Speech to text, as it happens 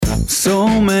So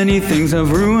many things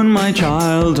have ruined my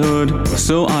childhood,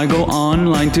 so I go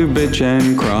online to bitch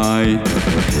and cry.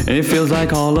 It feels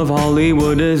like all of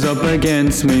Hollywood is up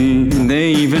against me.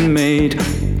 They even made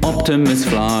Optimus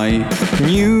fly.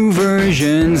 New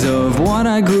versions of what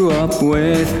I grew up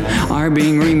with are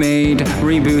being remade,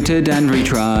 rebooted and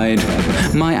retried.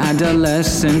 My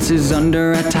adolescence is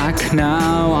under attack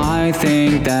now. I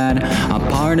think that a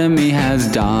part of me has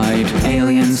died.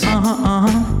 Aliens,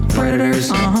 Predators,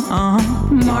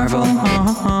 Marvel,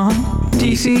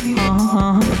 DC,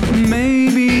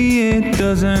 maybe it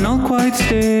doesn't all quite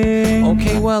stay.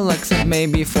 Okay, well, except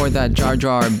maybe for that Jar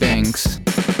Jar Binks.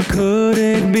 Could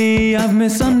it be I've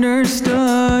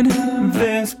misunderstood?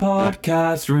 This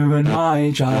podcast ruined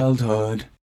my childhood.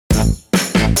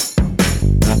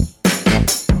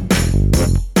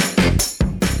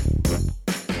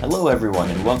 Hello everyone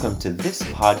and welcome to This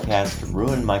Podcast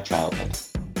Ruined My Childhood.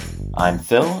 I'm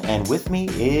Phil and with me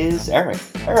is Eric.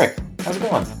 Eric, how's it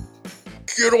going?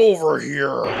 Get over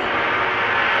here!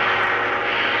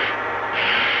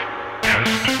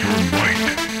 Test your might.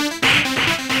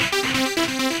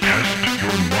 Test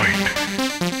your might.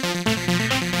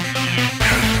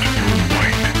 Test your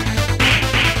might.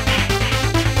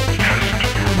 Test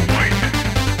your might.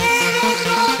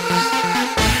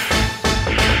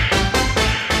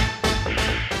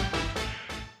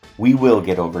 We will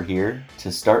get over here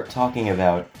to start talking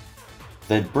about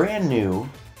the brand new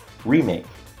remake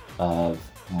of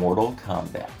Mortal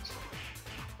Kombat.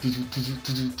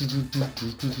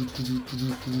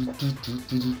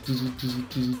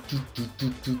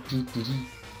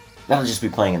 That'll just be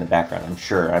playing in the background, I'm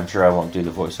sure. I'm sure I won't do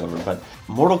the voiceover, but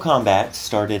Mortal Kombat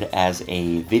started as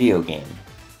a video game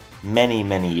many,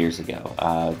 many years ago.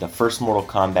 The first Mortal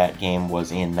Kombat game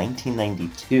was in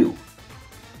 1992.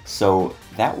 So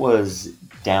that was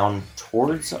down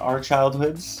towards our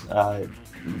childhoods.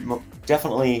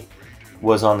 Definitely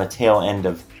was on the tail end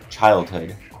of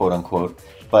childhood, quote unquote,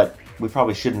 but we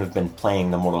probably shouldn't have been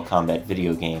playing the Mortal Kombat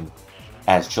video game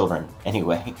as children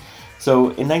anyway. So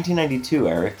in 1992,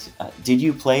 Eric, did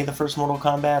you play the first Mortal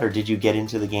Kombat or did you get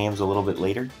into the games a little bit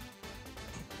later?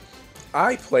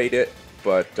 I played it,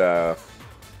 but I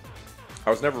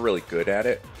was never really good at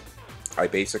it. I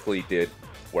basically did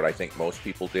what I think most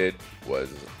people did, was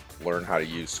learn how to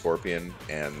use Scorpion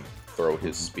and throw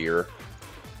his spear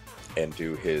and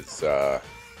do his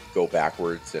go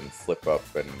backwards and flip up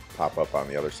and pop up on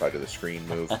the other side of the screen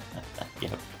move.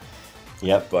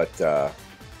 Yep. But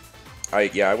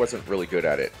I wasn't really good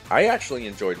at it. I actually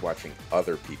enjoyed watching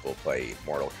other people play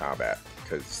Mortal Kombat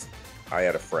because I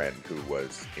had a friend who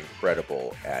was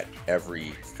incredible at every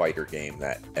fighter game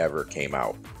that ever came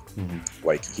out. Mm-hmm.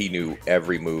 Like, he knew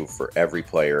every move for every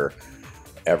player,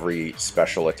 every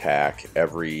special attack,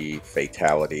 every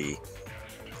fatality,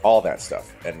 all that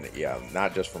stuff. And yeah,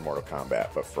 not just for Mortal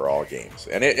Kombat, but for all games.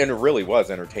 And it really was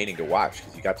entertaining to watch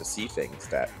because you got to see things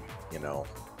that, you know,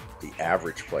 the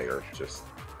average player just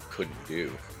couldn't do.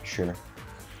 Sure.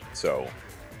 So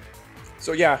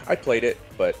yeah, I played it,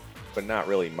 but not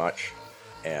really much.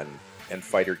 And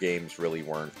fighter games really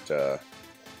weren't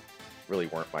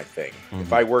my thing. Mm-hmm.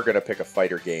 If I were going to pick a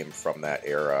fighter game from that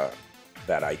era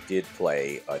that I did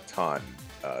play a ton,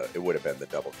 it would have been the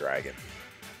Double Dragon.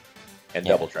 And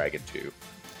Double Dragon 2.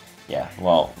 Yeah,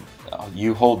 well,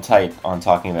 you hold tight on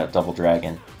talking about Double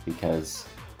Dragon, because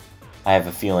I have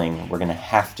a feeling we're going to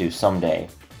have to someday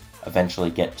eventually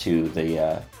get to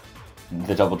the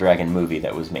Double Dragon movie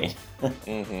that was made.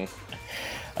 Mm-hmm.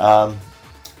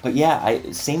 But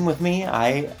yeah, same with me.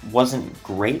 I wasn't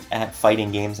great at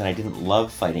fighting games, and I didn't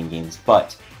love fighting games.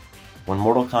 But when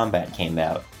Mortal Kombat came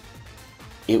out,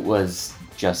 it was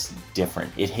just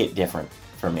different. It hit different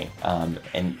for me. And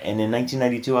in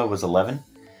 1992, I was 11.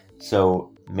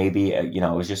 So maybe,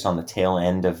 I was just on the tail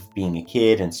end of being a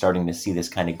kid, and starting to see this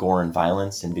kind of gore and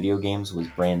violence in video games was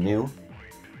brand new.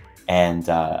 And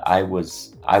I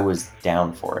was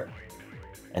down for it.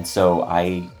 And so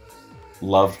I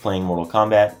loved playing Mortal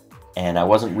Kombat, and I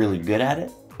wasn't really good at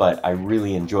it, but I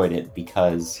really enjoyed it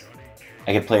because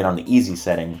I could play it on the easy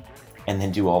setting and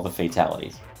then do all the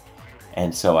fatalities.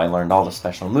 And so I learned all the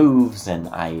special moves, and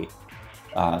I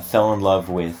fell in love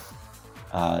with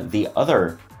the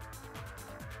other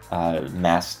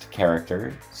masked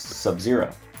character,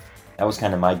 Sub-Zero. That was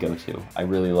kind of my go-to. I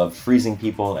really loved freezing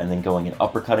people and then going and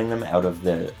uppercutting them out of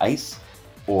the ice,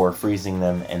 or freezing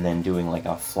them and then doing like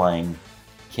a flying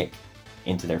kick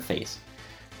into their face.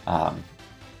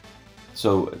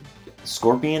 So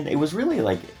Scorpion, it was really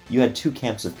like you had two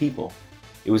camps of people.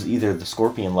 It was either the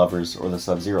Scorpion lovers or the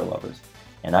Sub-Zero lovers,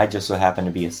 and I just so happened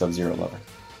to be a Sub-Zero lover.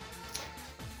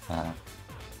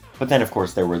 But then, of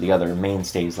course, there were the other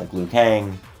mainstays like Liu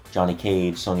Kang, Johnny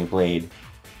Cage, Sonya Blade.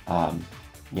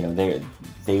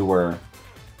 They were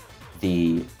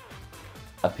the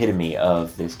epitome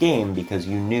of this game because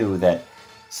you knew that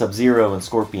Sub-Zero and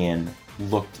Scorpion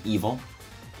looked evil,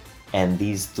 and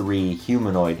these three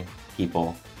humanoid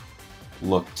people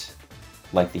looked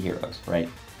like the heroes, right?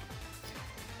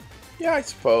 Yeah, I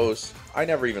suppose. I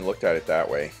never even looked at it that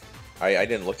way. I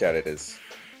didn't look at it as,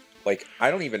 like, I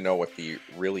don't even know what the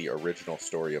really original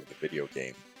story of the video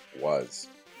game was.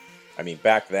 I mean,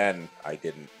 back then, I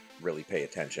didn't really pay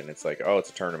attention. It's like, oh, it's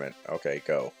a tournament. Okay,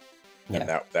 go. Yeah. And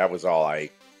that was all.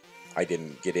 I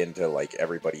didn't get into, like,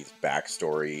 everybody's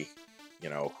backstory, you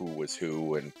know, who was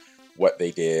who and what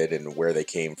they did and where they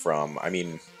came from. I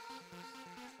mean,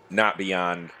 not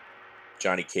beyond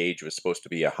Johnny Cage was supposed to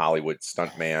be a Hollywood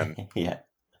stuntman. Yeah.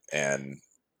 And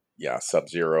yeah,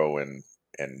 Sub-Zero and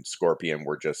Scorpion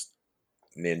were just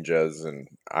ninjas, and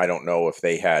I don't know if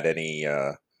they had any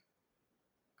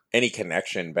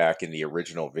connection back in the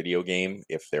original video game,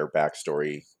 if their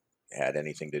backstory had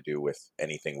anything to do with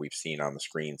anything we've seen on the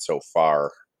screen so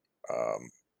far.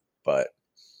 But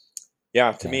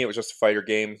yeah, to me, it was just a fighter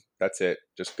game. That's it.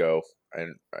 Just go.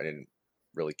 And I didn't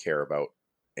really care about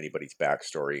anybody's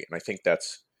backstory, and I think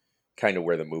that's kind of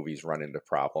where the movies run into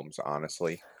problems,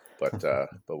 honestly. But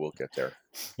we'll get there.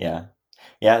 Yeah.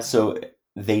 So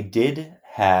they did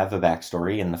have a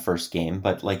backstory in the first game,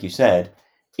 but like you said,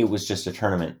 it was just a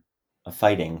tournament of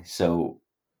fighting, so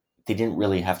they didn't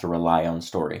really have to rely on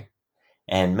story.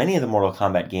 And many of the Mortal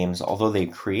Kombat games, although they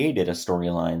created a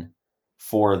storyline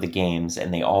for the games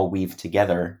and they all weave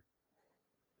together,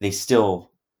 they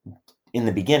still, in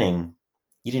the beginning,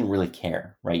 you didn't really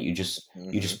care, right? You just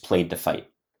played to fight.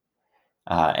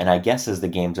 And I guess as the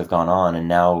games have gone on, and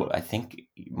now I think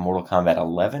Mortal Kombat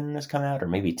 11 has come out, or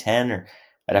maybe 10, or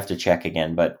I'd have to check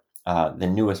again, but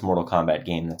the newest Mortal Kombat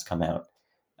game that's come out,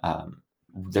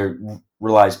 there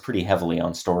relies pretty heavily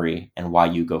on story and why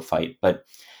you go fight. But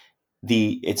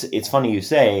it's funny you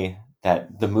say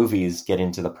that the movies get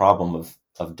into the problem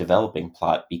of developing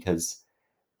plot, because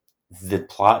the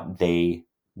plot they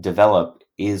develop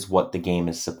is what the game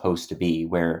is supposed to be,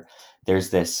 where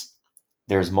there's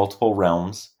multiple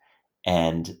realms,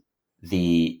 and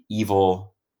the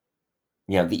evil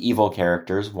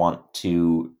characters want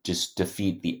to just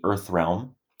defeat the Earth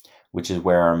realm, which is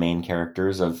where our main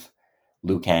characters of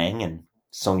Liu Kang and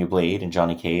Sonya Blade and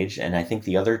Johnny Cage, and I think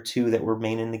the other two that were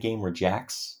main in the game were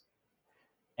Jax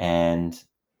and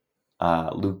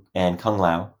Luke and Kung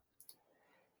Lao,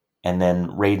 and then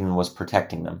Raiden was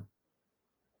protecting them,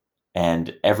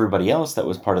 and everybody else that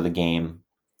was part of the game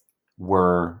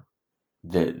were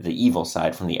the evil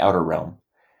side from the outer realm,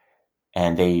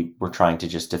 and they were trying to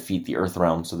just defeat the Earth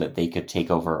realm so that they could take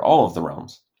over all of the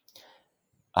realms.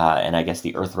 And I guess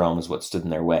the Earth realm is what stood in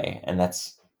their way, and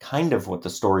that's kind of what the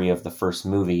story of the first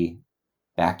movie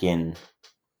back in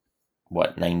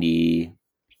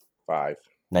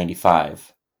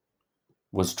 95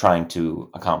 was trying to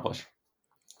accomplish,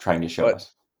 trying to show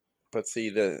us. But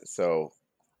see, so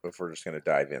if we're just going to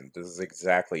dive in, this is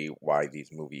exactly why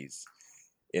these movies,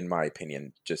 in my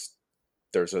opinion, just,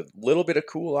 there's a little bit of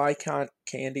cool eye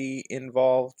candy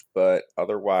involved, but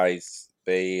otherwise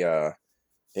they are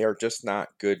just not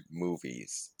good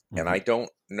movies. Mm-hmm. And I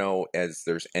don't know as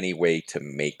there's any way to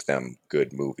make them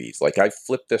good movies. Like, I've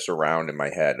flipped this around in my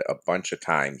head a bunch of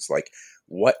times. Like,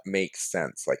 what makes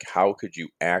sense? Like, how could you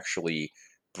actually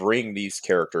bring these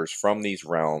characters from these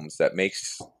realms? That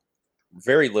makes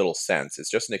very little sense.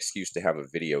 It's just an excuse to have a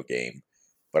video game.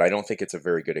 But I don't think it's a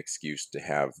very good excuse to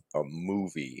have a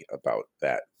movie about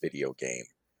that video game.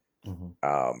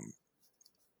 Mm-hmm.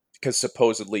 Because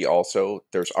supposedly also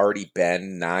there's already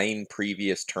been 9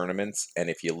 previous tournaments, and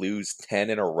if you lose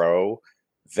 10 in a row,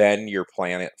 then your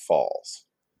planet falls.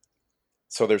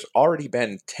 So there's already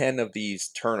been 10 of these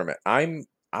tournaments. I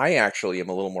actually am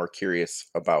a little more curious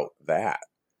about that.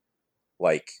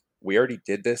 Like, we already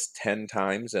did this 10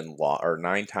 times and or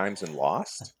 9 times and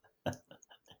lost.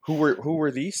 Who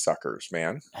were these suckers,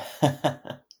 man?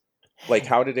 Like,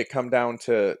 how did it come down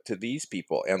to these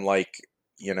people? And, like,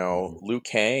 you know, Liu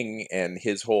Kang and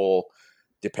his whole,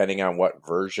 depending on what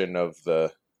version of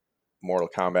the Mortal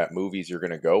Kombat movies you're going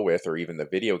to go with, or even the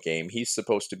video game, he's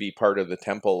supposed to be part of the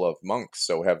Temple of Monks.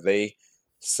 So have they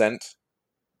sent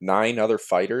 9 other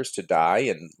fighters to die,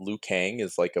 and Liu Kang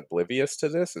is, like, oblivious to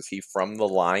this? Is he from the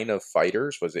line of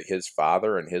fighters? Was it his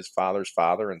father and his father's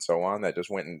father and so on that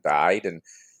just went and died? And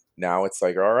now it's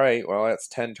like, all right, well, that's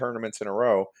 10 tournaments in a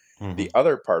row. Mm-hmm. The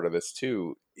other part of this,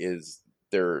 too, is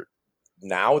they're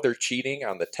cheating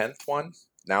on the 10th one.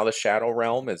 now the Shadow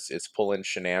Realm is pulling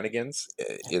shenanigans.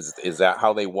 Is that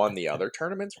how they won the other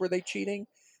tournaments? Were they cheating?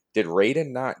 Did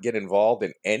Raiden not get involved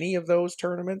in any of those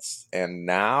tournaments? And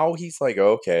now he's like,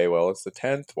 okay, well, it's the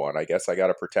 10th one. I guess I got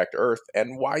to protect Earth.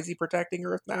 And why is he protecting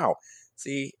Earth now?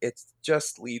 See, it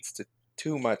just leads to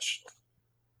too much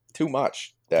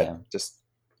that Yeah. just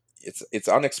it's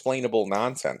unexplainable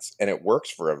nonsense, and it works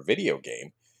for a video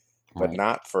game, but Right.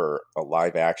 not for a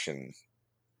live action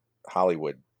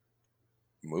Hollywood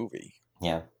movie.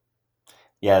 Yeah.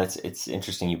 Yeah, it's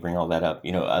interesting you bring all that up.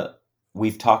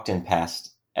 We've talked in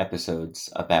past episodes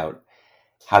about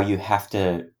how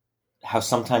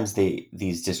sometimes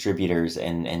these distributors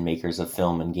and makers of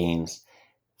film and games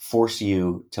force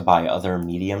you to buy other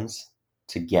mediums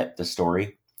to get the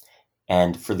story.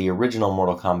 And for the original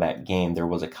Mortal Kombat game, there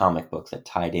was a comic book that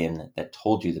tied in that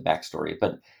told you the backstory.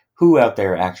 But who out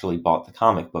there actually bought the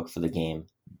comic book for the game?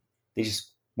 They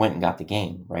just went and got the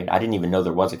game, right? I didn't even know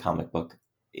there was a comic book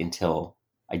until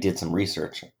I did some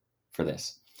research for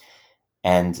this.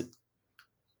 And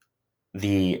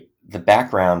the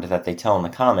background that they tell in the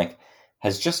comic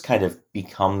has just kind of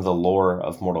become the lore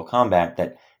of Mortal Kombat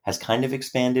that has kind of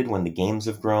expanded when the games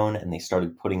have grown and they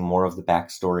started putting more of the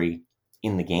backstory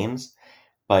in the games.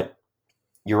 But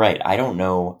you're right. I don't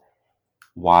know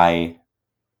why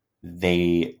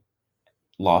they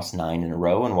lost 9 in a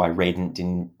row and why Raiden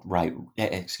didn't why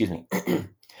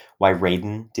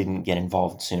Raiden didn't get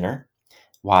involved sooner.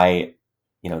 Why,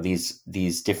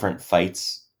 these different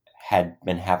fights had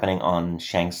been happening on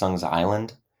Shang Tsung's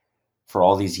island for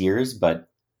all these years, but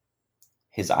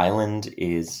his island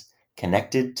is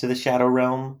connected to the Shadow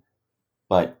Realm,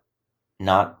 but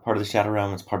not part of the Shadow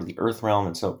Realm. It's part of the Earth Realm.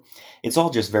 And so it's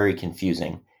all just very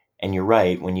confusing. And you're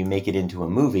right, when you make it into a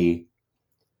movie,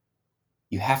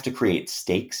 you have to create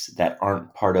stakes that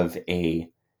aren't part of a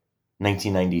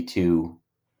 1992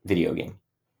 video game.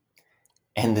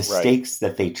 And the Right. stakes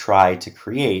that they try to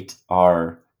create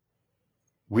are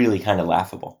really kind of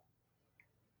laughable.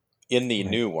 In the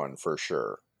Right. new one, for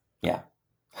sure. Yeah.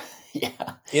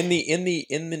 Yeah. In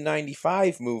the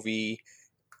 95 movie,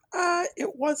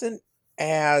 it wasn't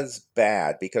as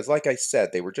bad because, like I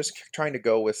said, they were just trying to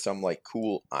go with some like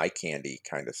cool eye candy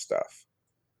kind of stuff,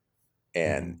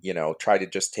 and try to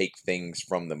just take things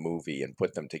from the movie and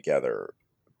put them together.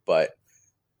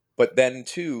 But then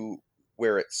too,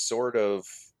 where it sort of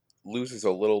loses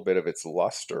a little bit of its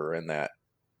luster in that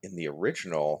in the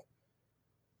original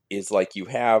is like you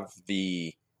have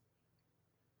the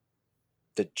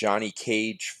Johnny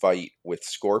Cage fight with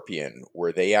Scorpion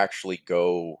where they actually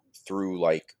go through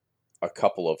like a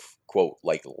couple of quote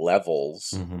like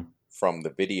levels Mm-hmm. from the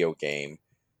video game,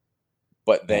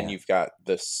 but then Yeah. you've got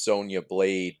the Sonya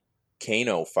Blade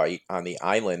Kano fight on the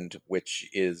island, which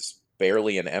is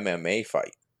barely an MMA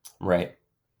fight. Right.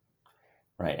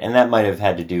 Right. And that might have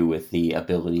had to do with the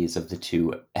abilities of the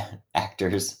two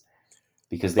actors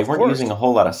because they Of weren't course. using a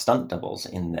whole lot of stunt doubles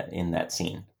in that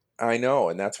scene. I know,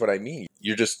 and that's what I mean.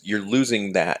 You're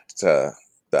losing that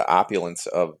the opulence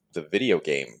of the video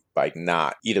game by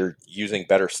not either using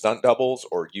better stunt doubles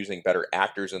or using better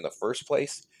actors in the first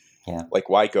place. Yeah. Like,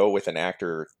 why go with an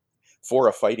actor for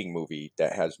a fighting movie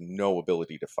that has no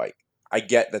ability to fight? I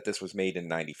get that this was made in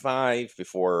 95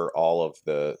 before all of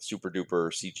the super duper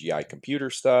CGI computer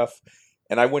stuff,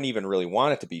 and I wouldn't even really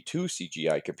want it to be too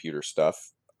CGI computer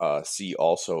stuff. See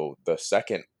also the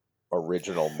second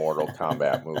original Mortal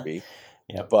Kombat movie.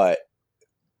 Yep. But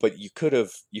you could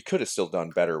have still done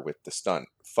better with the stunt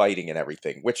fighting and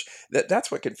everything, which that's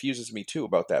what confuses me too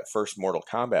about that first Mortal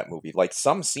Kombat movie. Like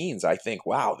some scenes I think,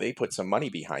 wow, they put some money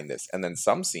behind this, and then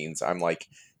some scenes I'm like,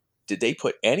 did they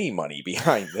put any money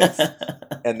behind this?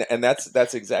 and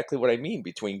that's exactly what I mean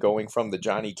between going from the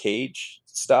Johnny Cage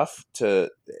stuff to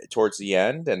towards the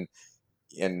end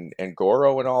and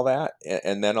Goro and all that,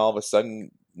 and then all of a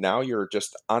sudden now you're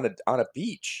just on a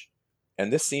beach,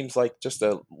 and this seems like just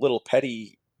a little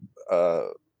petty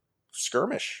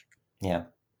skirmish. Yeah.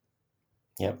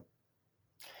 Yep.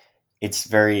 It's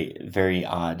very, very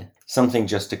odd. Something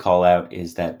just to call out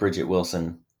is that Bridget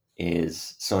Wilson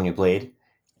is Sonya Blade,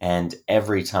 and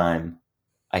every time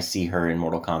I see her in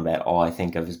Mortal Kombat, all I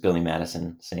think of is Billy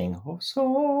Madison saying, "Oh,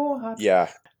 so hot." Yeah.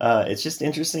 It's just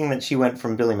interesting that she went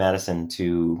from Billy Madison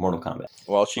to Mortal Kombat.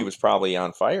 Well, she was probably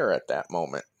on fire at that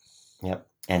moment. Yep.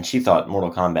 And she thought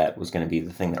Mortal Kombat was going to be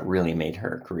the thing that really made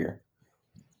her career.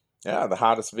 Yeah, the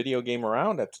hottest video game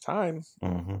around at the time.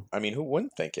 Mm-hmm. I mean, who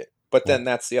wouldn't think it? But then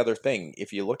that's the other thing.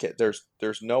 If you look at there's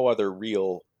no other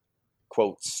real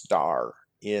quote star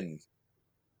in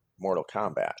Mortal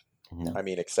Kombat. No. I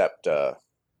mean, except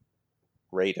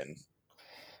Raiden.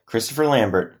 Christopher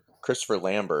Lambert. Christopher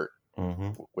Lambert.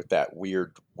 with that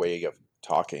weird way of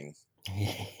talking.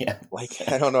 Yeah. Like,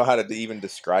 I don't know how to even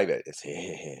describe it. It's,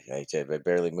 I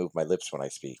barely move my lips when I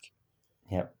speak.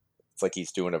 Yep. It's like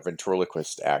he's doing a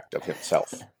ventriloquist act of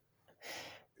himself.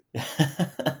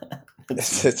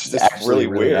 It's just actually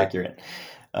really weird. accurate.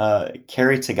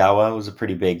 Kerry Tagawa was a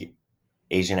pretty big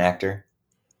Asian actor,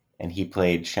 and he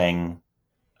played Shang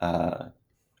Tsung,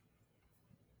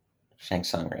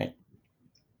 right?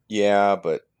 Yeah,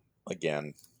 but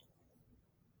again,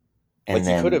 And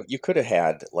like then you could have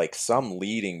had like some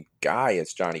leading guy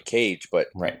as Johnny Cage, but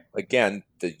right. again,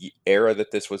 the era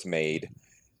that this was made,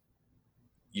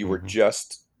 you were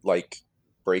just like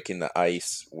breaking the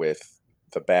ice with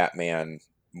the Batman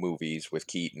movies with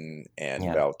Keaton and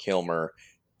Yeah. Val Kilmer,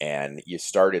 and you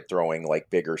started throwing like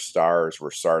bigger stars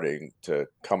were starting to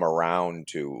come around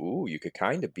to, ooh, you could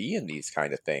kind of be in these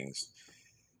kind of things,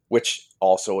 which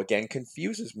also again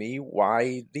confuses me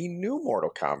why the new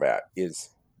Mortal Kombat is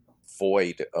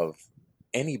void of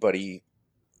anybody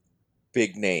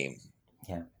big name.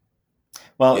 Yeah.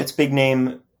 Well, it's big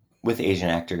name with Asian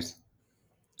actors,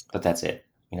 but that's it.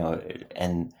 You know,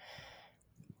 and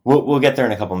we'll get there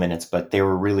in a couple minutes. But they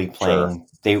were really playing.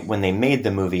 Sure. When they made the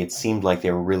movie, it seemed like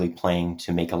they were really playing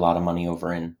to make a lot of money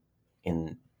over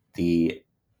in the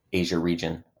Asia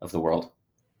region of the world.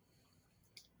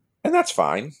 And that's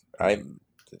fine.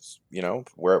 You know,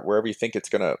 wherever you think it's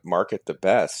going to market the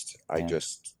best,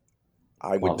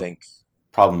 I would think.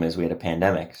 Problem is we had a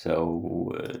pandemic,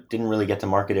 so didn't really get to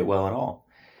market it well at all.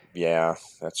 Yeah,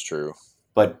 that's true.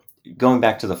 But going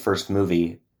back to the first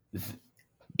movie,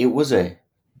 it was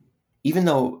even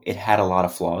though it had a lot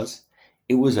of flaws,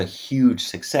 it was a huge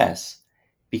success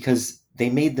because they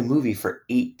made the movie for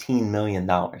 $18 million.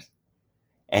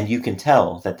 And you can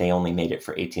tell that they only made it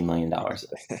for $18 million.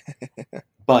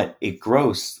 But it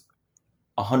grossed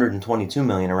 $122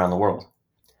 million around the world.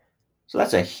 So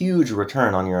that's a huge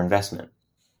return on your investment.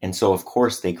 And so, of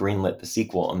course, they greenlit the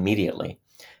sequel immediately.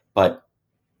 But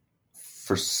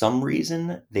for some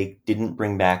reason, they didn't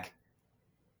bring back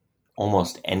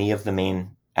almost any of the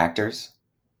main actors.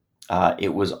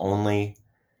 It was only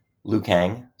Liu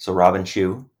Kang, so Robin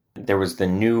Chu. There was the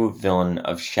new villain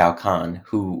of Shao Kahn,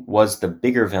 who was the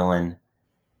bigger villain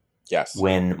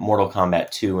when Mortal Kombat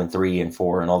 2 and 3 and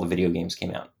 4 and all the video games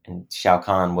came out. And Shao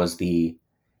Kahn was the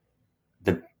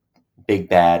big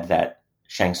bad that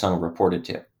Shang Tsung reported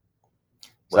to.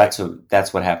 So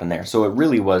that's what happened there. So it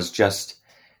really was just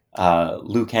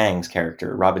Liu Kang's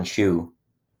character, Robin Chu,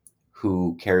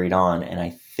 who carried on. And I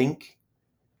think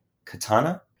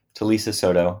Katana, Talisa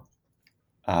Soto,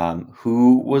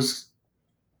 who was,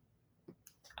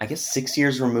 I guess, 6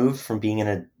 years removed from being in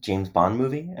a James Bond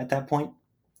movie at that point.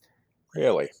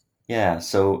 Really? Yeah.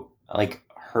 So, like,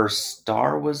 her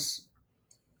star was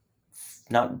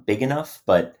not big enough,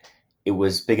 but it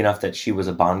was big enough that she was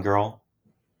a Bond girl.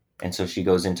 And so she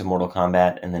goes into Mortal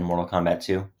Kombat and then Mortal Kombat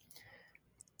 2.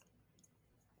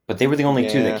 But they were the only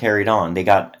two that carried on. They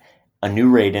got a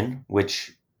new Raiden,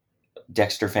 which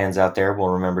Dexter fans out there will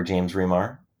remember James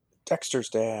Remar. Dexter's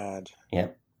dad.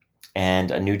 Yep. And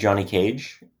a new Johnny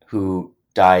Cage, who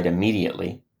died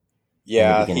immediately in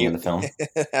the beginning of the film.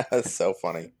 That's so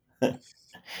funny.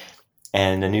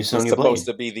 And a new Sonya Blade. It's supposed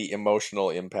to be the emotional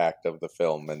impact of the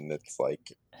film, and it's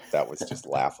like, that was just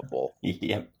laughable.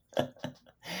 Yep.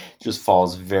 Just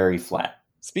falls very flat.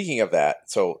 Speaking of that,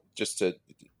 so just to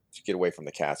get away from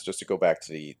the cast, just to go back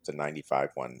to the 95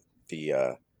 one,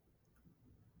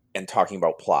 and talking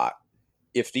about plot.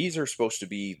 If these are supposed to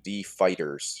be the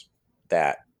fighters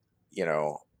that, you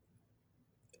know,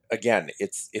 again,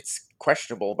 it's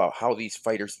questionable about how these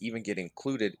fighters even get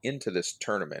included into this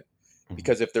tournament.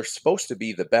 Because if they're supposed to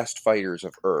be the best fighters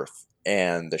of Earth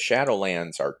and the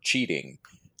Shadowlands are cheating,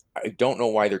 I don't know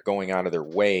why they're going out of their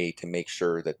way to make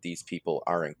sure that these people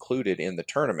are included in the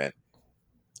tournament.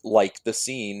 Like the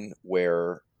scene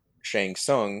where Shang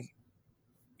Tsung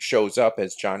shows up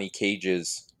as Johnny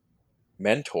Cage's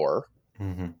mentor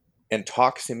and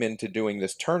talks him into doing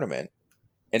this tournament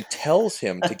and tells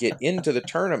him to get into the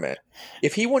tournament.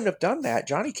 If he wouldn't have done that,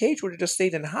 Johnny Cage would have just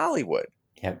stayed in Hollywood.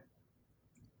 Yep.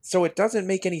 So it doesn't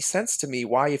make any sense to me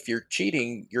why, if you're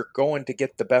cheating, you're going to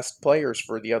get the best players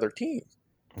for the other team.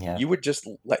 Yeah. You would just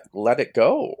let it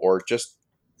go, or just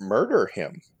murder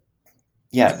him.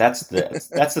 Yeah, that's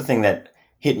the thing that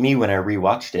hit me when I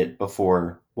rewatched it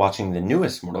before watching the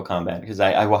newest Mortal Kombat, because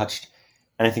I watched,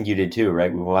 and I think you did too,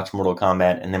 right? We watched Mortal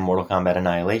Kombat and then Mortal Kombat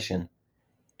Annihilation,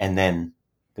 and then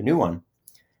the new one,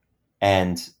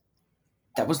 and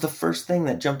that was the first thing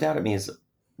that jumped out at me is,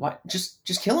 why just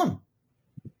kill him?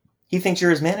 He thinks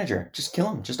you're his manager. Just kill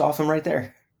him. Just off him right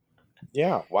there.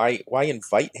 Yeah. Why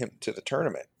invite him to the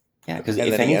tournament? Yeah, because And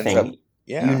if then he ends up, anything,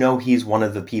 you yeah, know he's one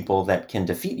of the people that can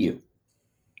defeat you.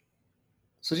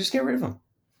 So just get rid of him.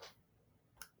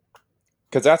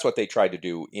 because that's what they tried to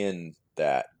do in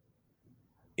the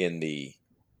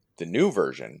new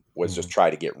version was just try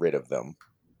to get rid of them,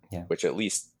 Yeah. which at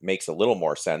least makes a little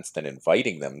more sense than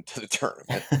inviting them to the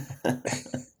tournament.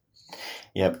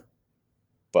 Yep.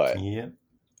 But Yep.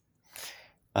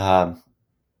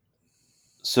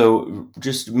 So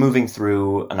just moving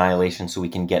through Annihilation so we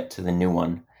can get to the new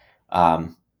one.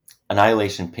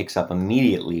 Annihilation picks up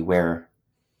immediately where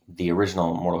the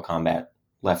original Mortal Kombat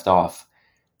left off,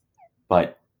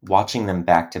 but watching them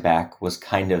back to back was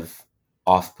kind of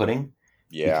off-putting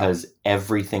yeah, because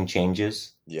everything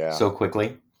changes yeah, so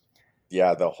quickly.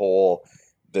 yeah,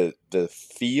 the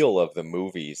feel of the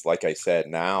movies, like I said,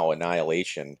 now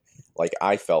Annihilation, like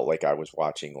I felt like I was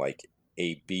watching like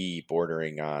a B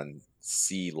bordering on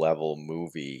C level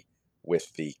movie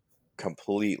with the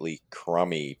completely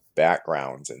crummy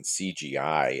backgrounds and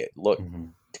CGI. It looked Mm-hmm.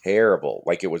 terrible.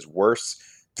 Like it was worse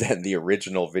than the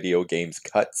original video games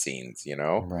cutscenes, you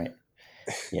know? Right.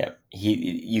 Yeah.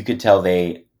 You could tell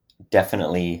they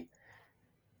definitely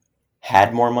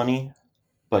had more money,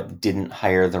 but didn't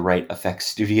hire the right effects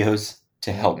studios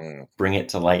to help Hmm. bring it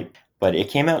to light. But it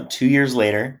came out 2 years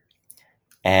later,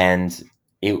 and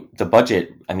the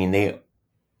budget, I mean, they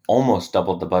almost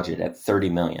doubled the budget at 30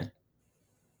 million.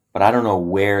 But I don't know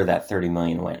where that 30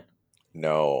 million went.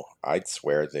 No, I'd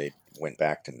swear they went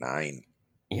back to 9.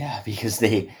 Yeah, because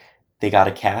they got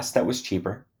a cast that was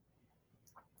cheaper.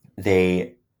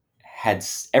 They had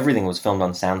everything was filmed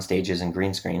on sound stages and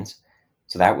green screens,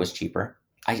 so that was cheaper.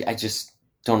 I just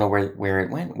don't know where it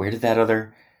went. Where did that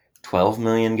other 12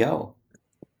 million go?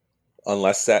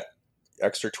 Unless that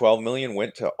extra 12 million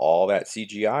went to all that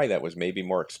CGI that was maybe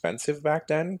more expensive back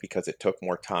then because it took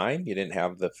more time. You didn't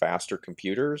have the faster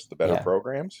computers, the better Yeah.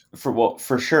 programs.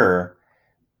 For sure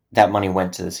that money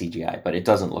went to the CGI, but it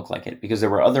doesn't look like it because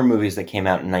there were other movies that came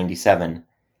out in 97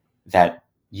 that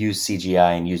used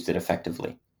CGI and used it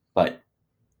effectively. But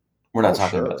we're not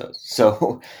talking about those.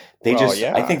 So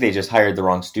I think they just hired the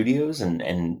wrong studios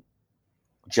and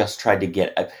just tried to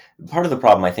get part of the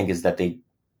problem I think is that they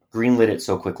greenlit it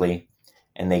so quickly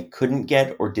and they couldn't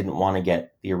get or didn't want to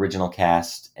get the original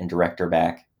cast and director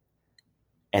back.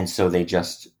 And so they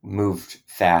just moved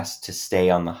fast to stay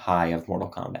on the high of Mortal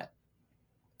Kombat.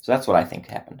 So that's what I think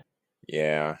happened.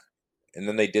 Yeah. And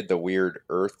then they did the weird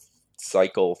Earth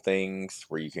cycle things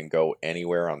where you can go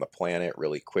anywhere on the planet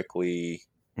really quickly.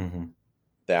 Mm-hmm.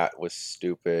 That was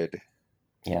stupid.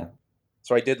 Yeah.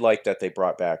 So I did like that they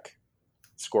brought back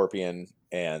Scorpion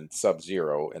and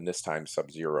Sub-Zero, and this time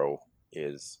Sub-Zero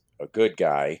is a good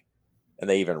guy. And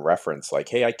they even reference like,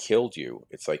 hey, I killed you.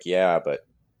 It's like, yeah, but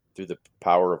through the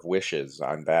power of wishes,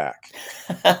 I'm back.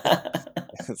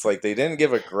 It's like they didn't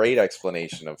give a great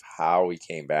explanation of how he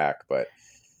came back, but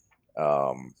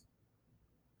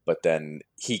then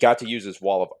he got to use his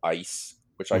wall of ice,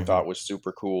 which I thought was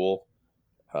super cool.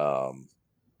 And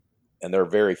there are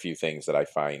very few things that I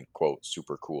find, quote,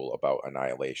 super cool about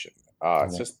Annihilation.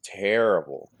 It's just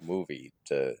terrible movie.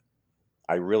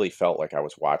 I really felt like I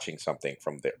was watching something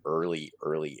from the early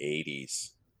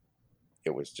 80s.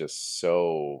 It was just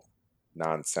so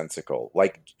nonsensical.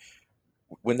 Like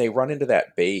when they run into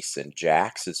that base and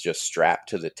Jax is just strapped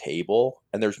to the table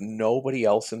and there's nobody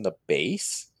else in the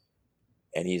base.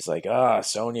 And he's like,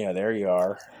 Sonya, there you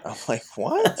are. I'm like,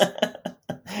 what?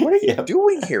 What are you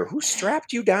doing here? Who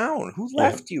strapped you down? Who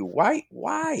left you? Why?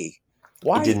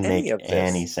 It didn't make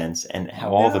any sense. And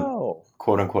how all the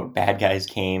quote-unquote bad guys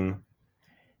came,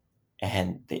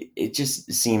 and it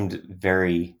just seemed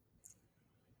very,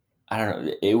 I don't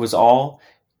know, it was all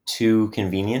too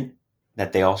convenient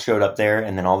that they all showed up there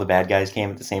and then all the bad guys came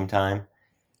at the same time.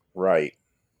 Right.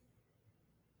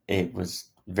 It was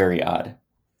very odd.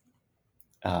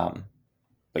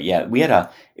 But yeah,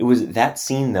 it was that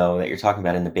scene though that you're talking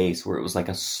about in the base where it was like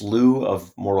a slew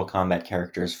of Mortal Kombat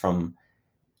characters from,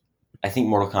 I think,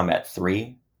 Mortal Kombat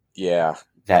 3. Yeah.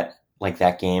 That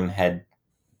game had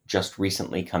just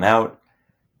recently come out.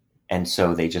 And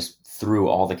so they just threw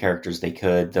all the characters they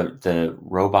could. The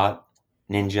robot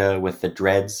ninja with the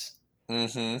dreads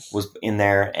was in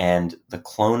there, and the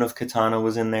clone of Katana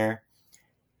was in there.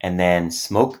 And then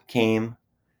Smoke came,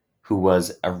 who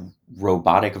was a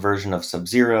robotic version of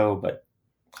Sub-Zero, but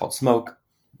called Smoke.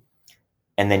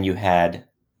 And then you had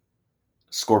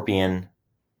Scorpion,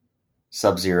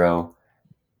 Sub-Zero,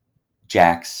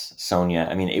 Jax, Sonya.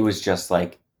 I mean, it was just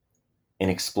like an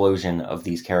explosion of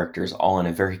these characters all in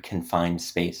a very confined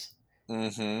space.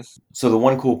 Mm-hmm. So the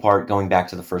one cool part, going back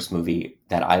to the first movie,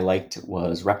 that I liked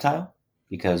was Reptile.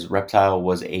 because Reptile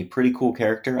was a pretty cool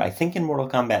character. I think in Mortal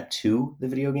Kombat 2, the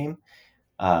video game,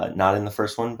 not in the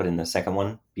first one, but in the second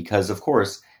one, because of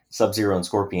course Sub-Zero and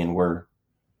Scorpion were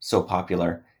so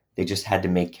popular. They just had to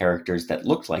make characters that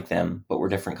looked like them but were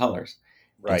different colors.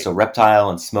 Right. And so Reptile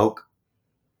and Smoke,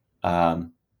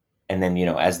 and then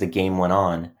as the game went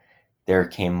on, there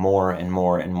came more and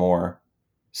more and more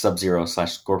Sub-Zero /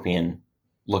 Scorpion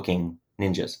looking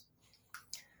ninjas.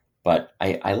 But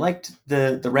I liked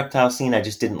the reptile scene. I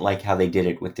just didn't like how they did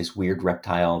it with this weird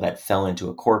reptile that fell into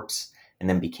a corpse and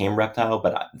then became Reptile.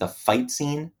 But the fight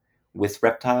scene with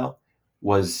Reptile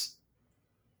was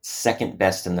second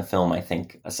best in the film, I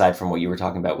think, aside from what you were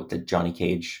talking about with the Johnny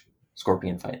Cage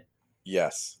Scorpion fight.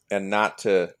 Yes, and not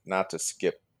to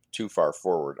skip too far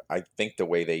forward, I think the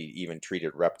way they even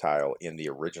treated Reptile in the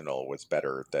original was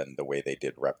better than the way they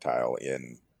did Reptile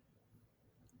in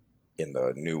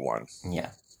the new one.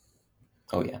 Yeah.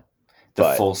 Oh yeah.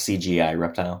 The full CGI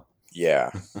Reptile.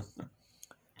 Yeah.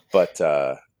 but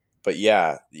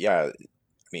yeah. I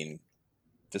mean,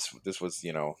 this was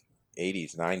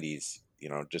 80s, 90s.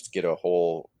 Just get a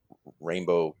whole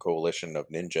rainbow coalition of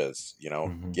ninjas.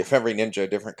 Give every ninja a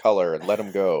different color and let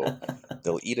them go.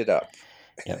 They'll eat it up.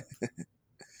 Yep.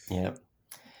 Yep.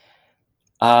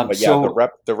 But yeah,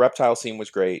 the reptile scene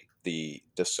was great.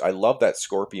 I love that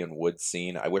Scorpion Wood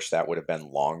scene. I wish that would have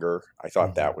been longer. I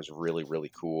thought that was really,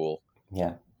 really cool.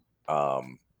 Yeah. I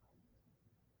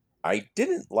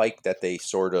didn't like that they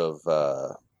sort of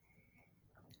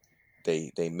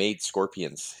they made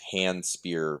Scorpion's hand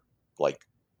spear like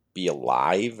be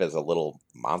alive as a little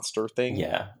monster thing.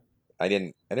 Yeah. I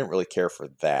didn't really care for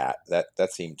that.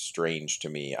 That seemed strange to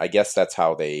me. I guess that's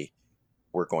how they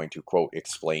were going to, quote,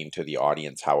 explain to the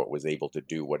audience how it was able to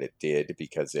do what it did,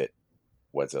 because it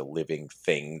was a living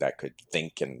thing that could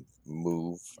think and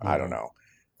move. I don't know.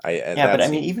 But I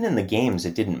mean, even in the games,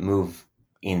 it didn't move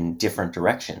in different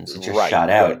directions. It just right, shot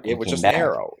out. It was just an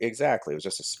arrow. Exactly. It was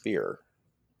just a spear.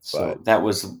 So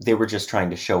they were just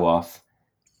trying to show off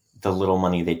the little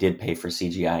money they did pay for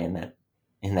CGI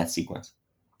in that sequence.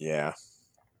 Yeah.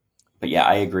 But yeah,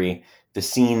 I agree. The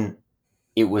scene,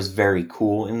 it was very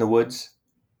cool in the woods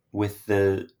with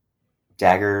the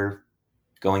dagger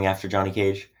going after Johnny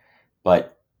Cage.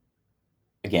 But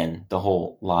again, the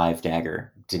whole live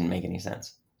dagger didn't make any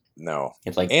sense. No.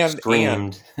 It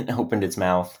screamed and opened its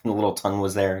mouth, and the little tongue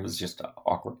was there. It was just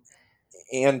awkward.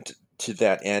 And to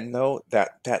that end, though,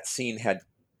 that scene had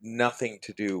nothing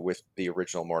to do with the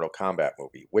original Mortal Kombat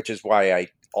movie, which is why I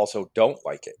also don't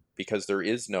like it, because there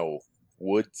is no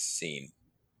woods scene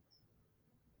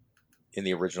in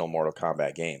the original Mortal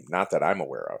Kombat game, not that I'm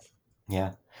aware of.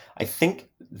 Yeah. I think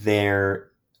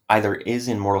there either is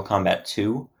in Mortal Kombat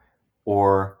 2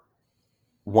 or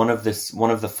one of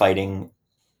the fighting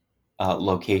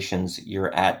locations,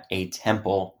 you're at a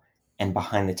temple, and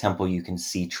behind the temple you can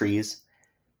see trees.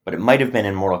 But it might have been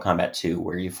in Mortal Kombat 2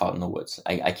 where you fought in the woods.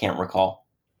 I can't recall.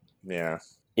 Yeah.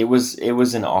 It was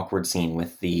an awkward scene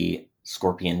with the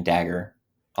Scorpion dagger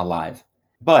alive.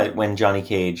 But when Johnny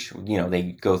Cage,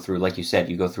 they go through, like you said,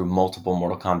 you go through multiple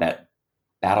Mortal Kombat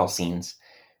battle scenes.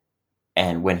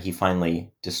 And when he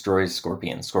finally destroys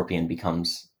Scorpion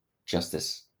becomes just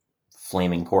this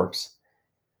flaming corpse.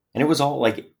 And it was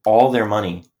all their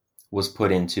money was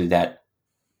put into that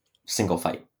single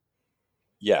fight.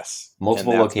 Yes.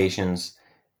 Multiple locations,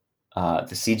 the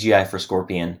CGI for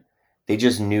Scorpion. They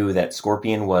just knew that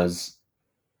Scorpion was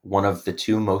one of the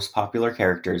two most popular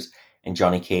characters, and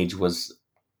Johnny Cage was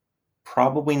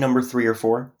probably number 3 or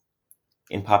 4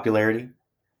 in popularity.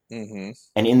 Mm-hmm.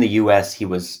 And in the US, he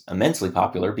was immensely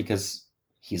popular because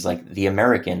he's like the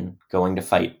American going to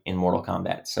fight in Mortal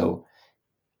Kombat. So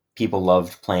people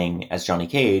loved playing as Johnny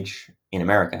Cage in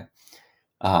America.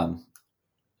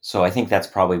 So I think that's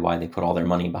probably why they put all their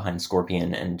money behind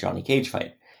Scorpion and Johnny Cage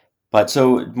fight. But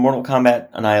so Mortal Kombat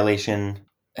Annihilation,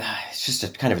 it's just a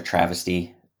kind of a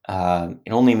travesty.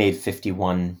 It only made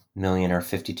 51 million or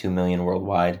 52 million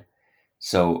worldwide.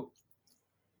 So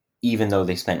even though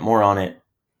they spent more on it,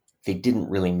 they didn't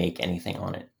really make anything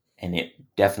on it. And it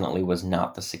definitely was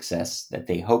not the success that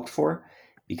they hoped for,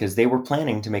 because they were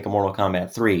planning to make a Mortal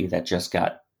Kombat 3 that just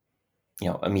got,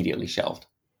 immediately shelved.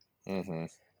 Mm-hmm.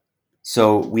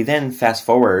 So we then fast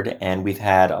forward, and we've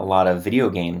had a lot of video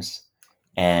games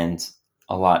and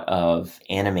a lot of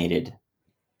animated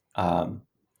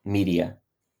media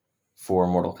for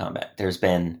Mortal Kombat. There's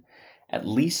been at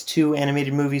least 2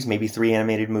 animated movies, maybe 3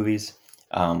 animated movies,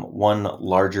 one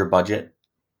larger budget,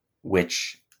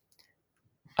 which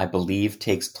I believe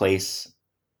takes place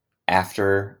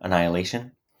after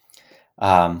Annihilation.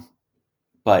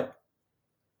 But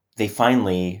they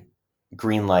finally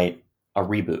greenlight a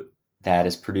reboot that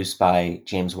is produced by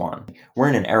James Wan. We're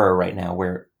in an era right now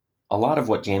where a lot of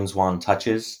what James Wan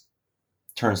touches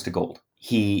turns to gold.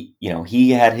 He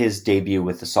had his debut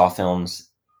with the Saw films,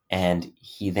 and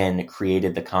he then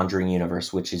created the Conjuring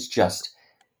universe, which is just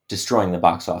destroying the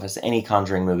box office. Any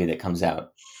Conjuring movie that comes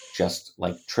out just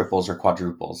like triples or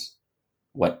quadruples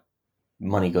what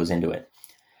money goes into it.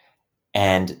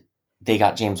 And they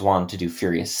got James Wan to do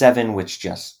Furious 7, which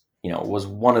just, was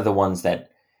one of the ones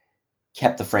that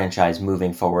kept the franchise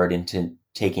moving forward into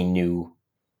taking new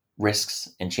risks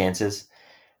and chances.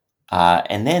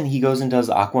 And then he goes and does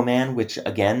Aquaman, which,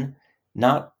 again,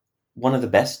 not one of the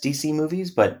best DC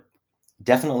movies, but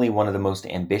definitely one of the most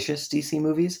ambitious DC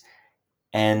movies.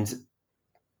 And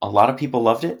a lot of people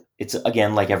loved it. It's,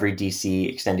 again, like every DC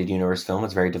extended universe film,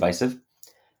 it's very divisive.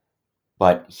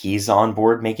 But he's on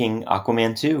board making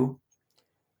Aquaman 2.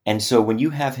 And so when you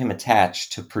have him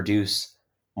attached to produce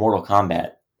Mortal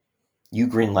Kombat, you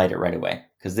greenlight it right away,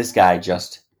 because this guy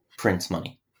just prints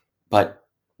money. But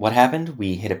what happened?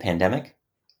 We hit a pandemic,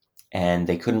 and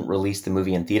they couldn't release the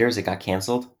movie in theaters. It got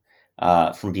canceled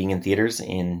from being in theaters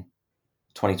in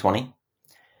 2020.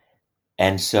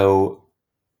 And so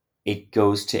it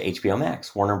goes to HBO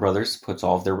Max. Warner Brothers puts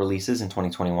all of their releases in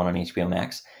 2021 on HBO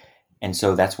Max. And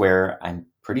so that's where I'm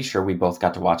pretty sure we both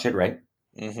got to watch it, right?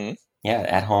 Mm-hmm. Yeah,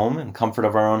 at home, in comfort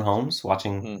of our own homes,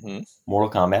 watching Mortal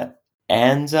Kombat.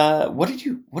 And what did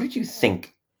you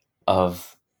think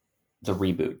of the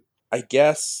reboot? I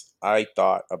guess I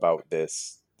thought about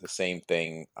this the same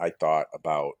thing I thought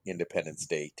about Independence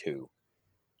Day 2.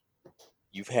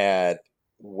 You've had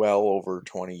well over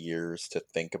 20 years to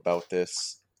think about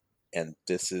this, and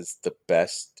this is the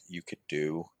best you could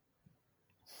do.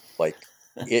 Like,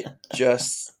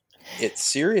 it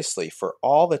seriously, for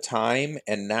all the time,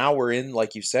 and now we're in,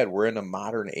 like you said, we're in a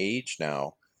modern age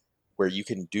now where you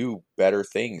can do better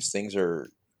things. Things are,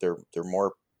 they're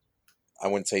more, I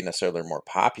wouldn't say necessarily they're more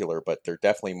popular, but they're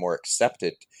definitely more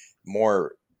accepted.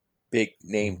 More big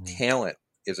name talent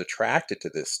is attracted to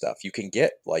this stuff. You can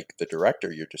get like the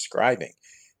director you're describing,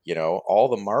 all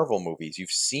the Marvel movies you've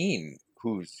seen,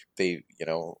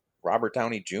 Robert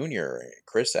Downey Jr.,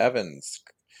 Chris Evans,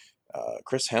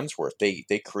 Chris Hemsworth,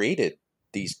 they created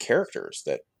these characters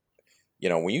that,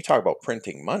 when you talk about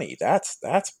printing money, that's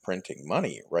printing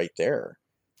money right there.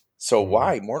 So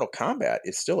why Mortal Kombat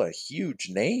is still a huge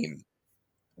name?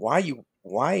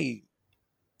 Why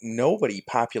nobody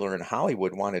popular in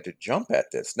Hollywood wanted to jump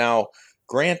at this? Now,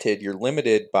 granted, you're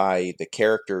limited by the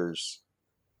characters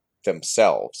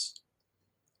themselves.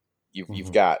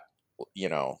 You've got,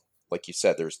 like you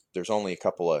said, there's only a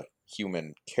couple of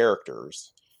human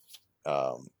characters.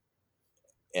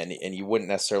 And you wouldn't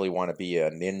necessarily want to be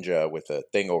a ninja with a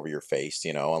thing over your face,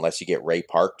 unless you get Ray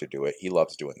Park to do it. He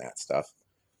loves doing that stuff.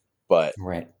 But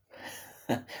right.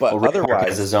 But well, Ray otherwise, Park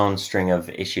has his own string of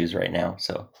issues right now,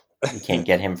 so you can't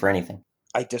get him for anything.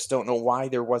 I just don't know why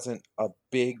there wasn't a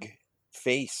big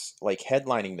face like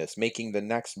headlining this, making the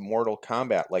next Mortal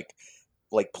Kombat,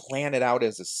 like plan it out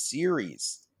as a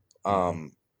series.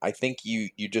 I think you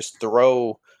just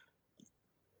throw.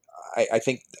 I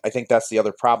think that's the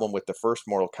other problem with the first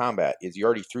Mortal Kombat is you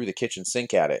already threw the kitchen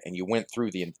sink at it and you went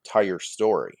through the entire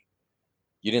story.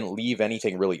 You didn't leave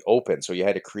anything really open, so you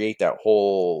had to create that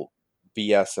whole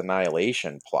BS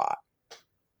annihilation plot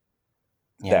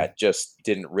that just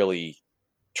didn't really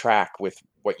track with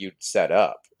what you'd set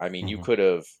up. I mean, you could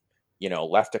have,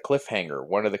 left a cliffhanger.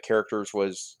 One of the characters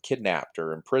was kidnapped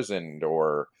or imprisoned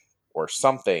or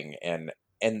something, and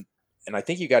I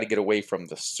think you got to get away from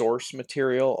the source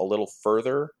material a little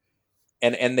further.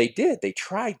 And they did. They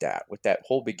tried that with that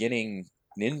whole beginning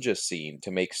ninja scene to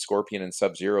make Scorpion and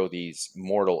Sub-Zero these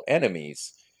mortal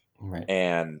enemies. Right.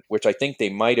 And which I think they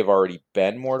might have already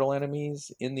been mortal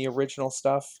enemies in the original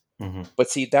stuff. But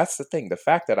see, that's the thing. The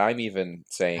fact that I'm even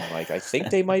saying, like, I think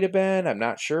they might have been, I'm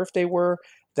not sure if they were,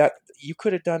 that you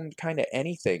could have done kind of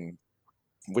anything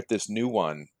with this new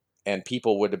one. And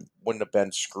people wouldn't have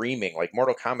been screaming. Like,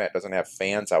 Mortal Kombat doesn't have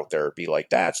fans out there be like,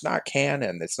 that's not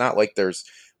canon. It's not like there's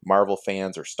Marvel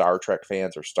fans or Star Trek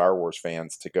fans or Star Wars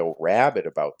fans to go rabid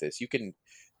about this. You can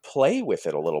play with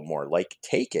it a little more. Like,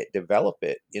 take it, develop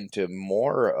it into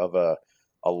more of a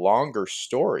longer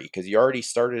story, because you already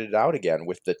started it out again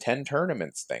with the 10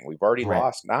 tournaments thing. We've already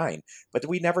lost 9. But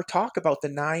we never talk about the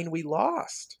 9 we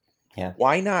lost. Yeah.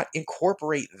 Why not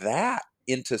incorporate that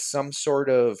into some sort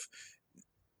of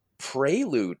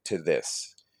prelude to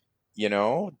this,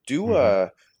 do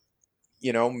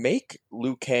make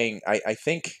Liu Kang. I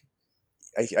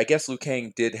guess Liu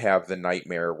Kang did have the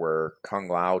nightmare where Kung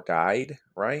Lao died,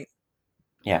 right?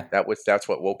 Yeah. That's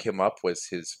what woke him up, was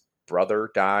his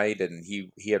brother died and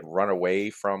he had run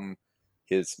away from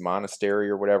his monastery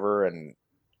or whatever, and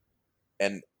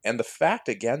the fact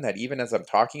again that even as I'm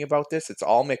talking about this, it's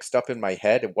all mixed up in my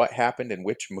head and what happened in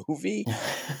which movie.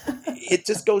 It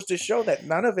just goes to show that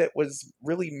none of it was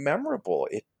really memorable.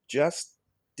 It just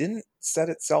didn't set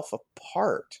itself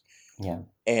apart. Yeah.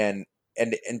 And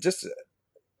just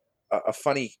a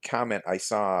funny comment I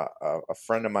saw a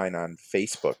friend of mine on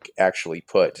Facebook actually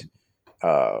put,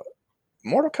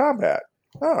 Mortal Kombat,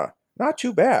 not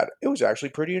too bad. It was actually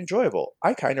pretty enjoyable.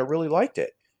 I kind of really liked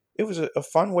it. It was a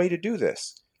fun way to do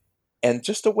this. And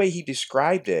just the way he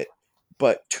described it,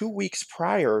 but 2 weeks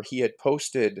prior, he had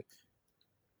posted,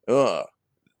 the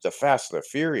Fast and the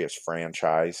Furious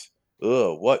franchise.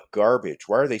 Ugh, what garbage.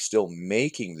 Why are they still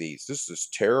making these? This is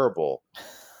terrible.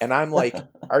 And I'm like,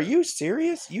 are you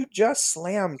serious? You just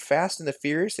slammed Fast and the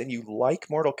Furious and you like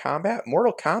Mortal Kombat?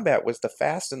 Mortal Kombat was the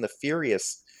Fast and the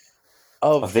Furious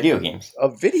Of video games.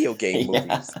 of video game Yeah.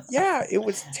 movies. Yeah, it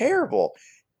was terrible.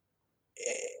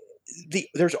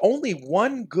 There's only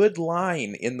one good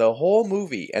line in the whole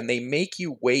movie, and they make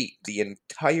you wait the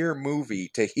entire movie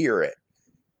to hear it.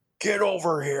 Get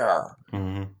over here.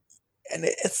 Mm-hmm. And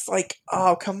it's like,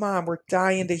 oh, come on, we're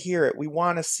dying to hear it. We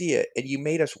want to see it. And you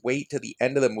made us wait to the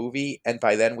end of the movie, and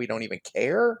by then we don't even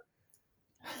care?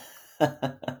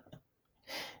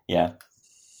 Yeah.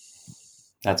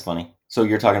 That's funny. So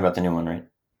you're talking about the new one, right?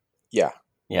 Yeah.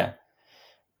 Yeah.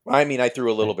 I mean, I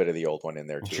threw a little bit of the old one in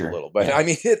there too, Sure. a little. But Yeah. I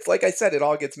mean, it's like I said, it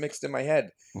all gets mixed in my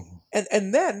head. Mhm.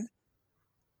 And then,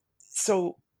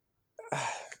 so,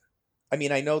 I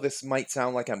mean, I know this might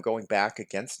sound like I'm going back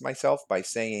against myself by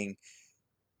saying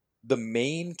the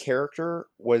main character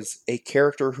was a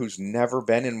character who's never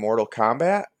been in Mortal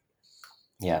Kombat.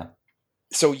 Yeah.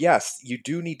 So yes, you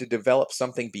do need to develop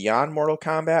something beyond Mortal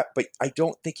Kombat, but I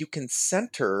don't think you can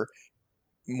center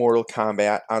Mortal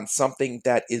Kombat on something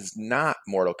that is not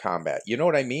Mortal Kombat. You know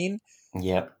what I mean?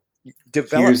 Yep.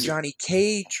 Develop Johnny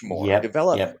Cage more. Yep,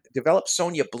 Develop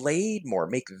Sonya Blade more.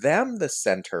 Make them the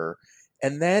center,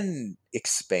 and then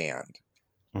expand.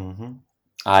 Mm-hmm.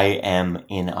 I am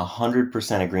in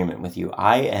 100% agreement with you.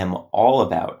 I am all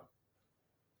about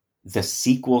the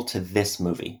sequel to this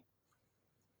movie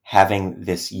having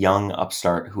this young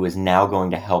upstart who is now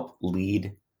going to help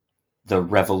lead the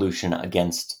revolution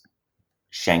against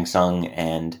Shang Tsung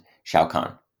and Shao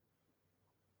Kahn.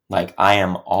 Like, I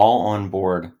am all on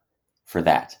board for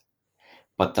that.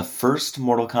 But the first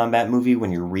Mortal Kombat movie,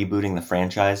 when you're rebooting the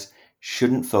franchise,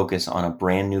 shouldn't focus on a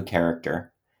brand new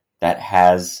character that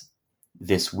has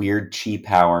this weird chi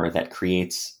power that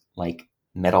creates like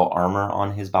metal armor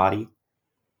on his body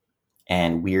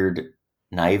and weird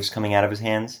knives coming out of his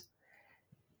hands.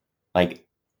 Like,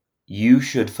 you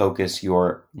should focus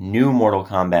your new Mortal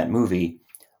Kombat movie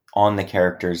on the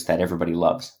characters that everybody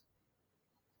loves.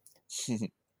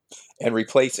 And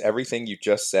replace everything you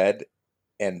just said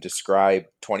and describe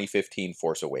 2015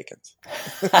 Force Awakens.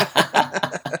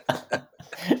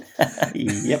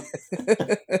 Yep.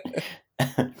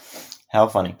 How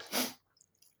funny.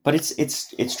 But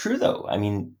it's true though. I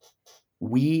mean,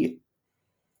 we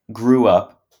grew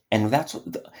up, and that's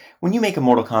when you make a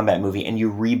Mortal Kombat movie and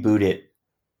you reboot it,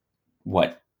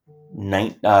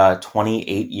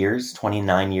 28 years,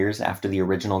 29 years after the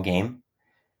original game,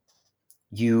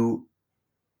 you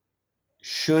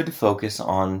should focus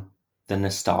on the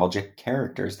nostalgic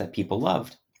characters that people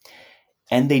loved.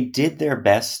 And they did their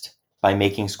best by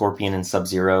making Scorpion and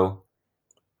Sub-Zero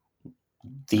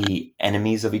the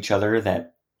enemies of each other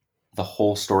that the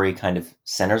whole story kind of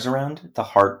centers around.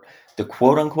 The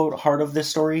quote-unquote heart of this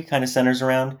story kind of centers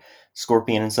around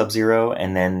Scorpion and Sub-Zero,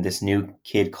 and then this new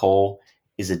kid, Cole,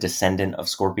 is a descendant of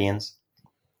Scorpions.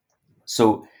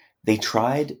 So they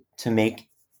tried to make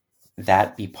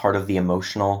that be part of the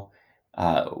emotional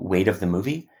weight of the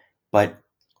movie. But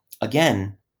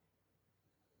again,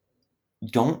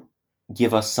 don't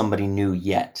give us somebody new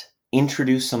yet.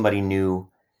 Introduce somebody new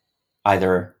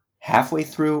either halfway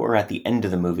through or at the end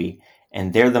of the movie,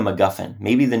 and they're the MacGuffin.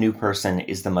 Maybe the new person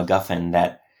is the MacGuffin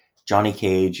that Johnny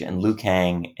Cage and Liu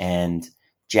Kang and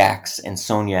Jax and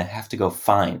Sonya have to go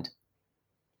find.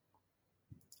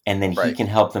 And then he can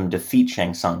help them defeat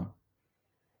Shang Tsung.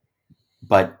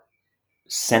 But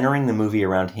centering the movie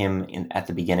around him at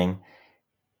the beginning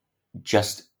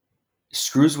just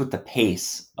screws with the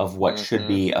pace of what should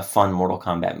be a fun Mortal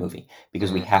Kombat movie,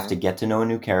 because we have to get to know a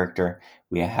new character,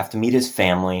 we have to meet his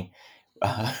family,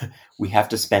 we have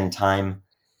to spend time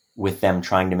with them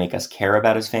trying to make us care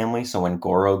about his family, so when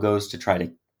Goro goes to try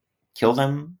to kill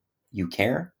them, you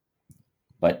care,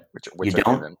 but which you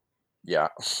don't. Yeah.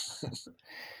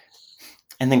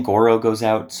 And then Goro goes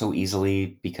out so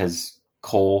easily because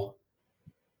Cole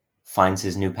finds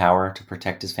his new power to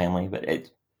protect his family. But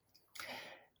it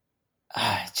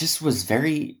just was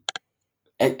very...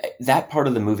 that part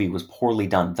of the movie was poorly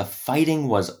done. The fighting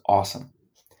was awesome.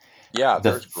 Yeah,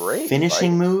 The there's great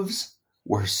finishing fighting. moves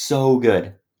were so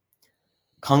good.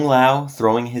 Kung Lao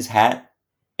throwing his hat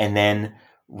and then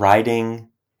riding...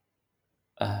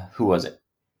 who was it?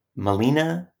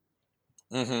 Melina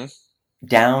Mm-hmm.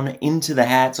 down into the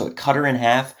hat, so it cut her in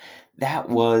half. That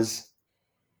was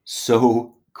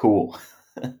so cool.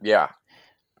 Yeah.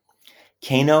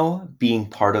 Kano being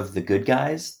part of the good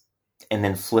guys and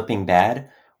then flipping bad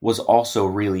was also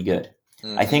really good.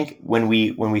 Mm-hmm. I think when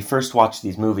we first watched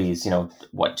these movies,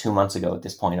 2 months ago at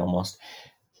this point almost,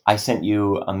 I sent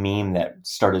you a meme that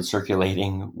started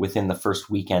circulating within the first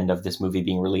weekend of this movie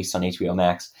being released on HBO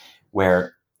Max,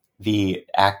 where the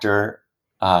actor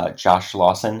Josh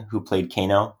Lawson, who played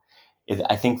Kano,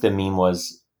 I think the meme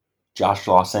was Josh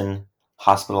Lawson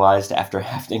hospitalized after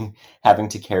having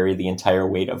to carry the entire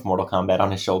weight of Mortal Kombat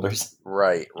on his shoulders.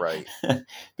 Right.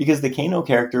 Because the Kano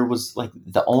character was like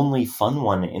the only fun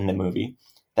one in the movie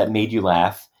that made you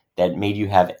laugh, that made you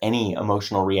have any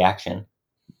emotional reaction.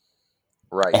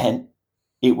 Right. And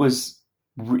he was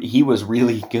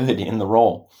really good in the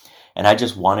role. And I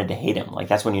just wanted to hate him. Like,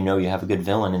 that's when you know you have a good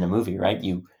villain in a movie, right?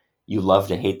 You love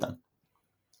to hate them.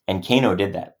 And Kano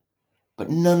did that. But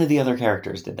none of the other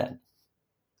characters did that.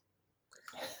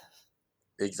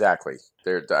 Exactly.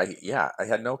 I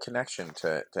had no connection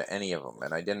to any of them,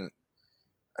 and I didn't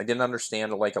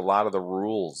understand like a lot of the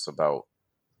rules about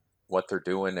what they're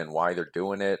doing and why they're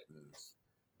doing it. And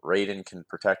Raiden can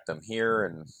protect them here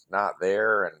and not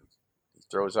there, and he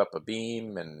throws up a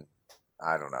beam, and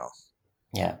I don't know.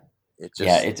 Yeah. It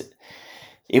just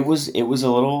it was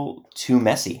a little too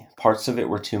messy. Parts of it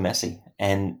were too messy,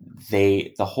 and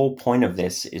the whole point of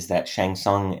this is that Shang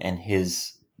Tsung and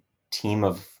his team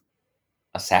of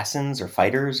assassins or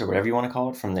fighters or whatever you want to call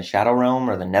it from the Shadow Realm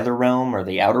or the Nether Realm or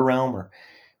the Outer Realm or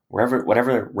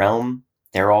whatever realm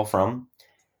they're all from,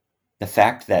 the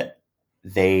fact that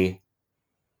they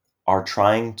are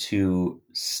trying to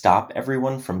stop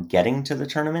everyone from getting to the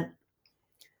tournament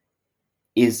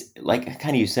is, like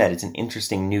kind of you said, it's an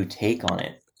interesting new take on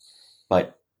it.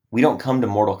 But we don't come to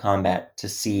Mortal Kombat to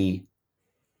see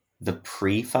the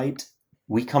pre-fight.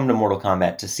 We come to Mortal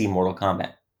Kombat to see Mortal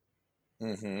Kombat.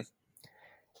 Mm-hmm.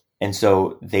 And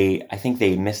so I think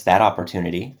they missed that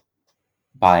opportunity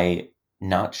by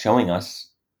not showing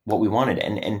us what we wanted.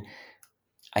 And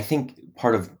I think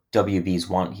part of WB's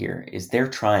want here is they're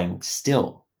trying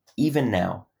still, even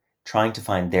now, trying to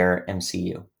find their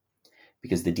MCU.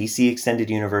 Because the DC Extended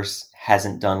Universe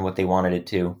hasn't done what they wanted it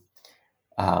to.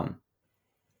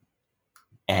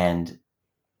 And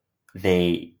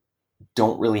they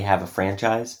don't really have a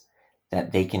franchise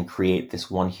that they can create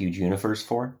this one huge universe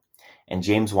for. And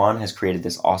James Wan has created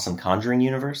this awesome Conjuring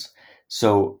universe.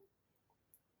 So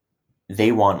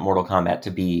they want Mortal Kombat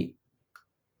to be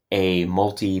a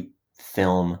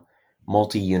multi-film,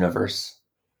 multi-universe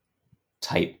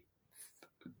type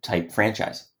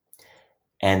franchise.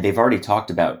 And they've already talked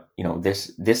about,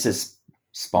 this is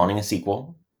spawning a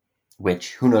sequel,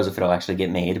 which who knows if it'll actually get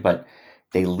made, but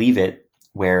they leave it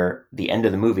where the end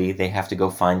of the movie, they have to go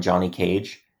find Johnny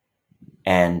Cage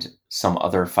and some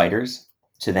other fighters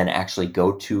to then actually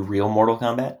go to real Mortal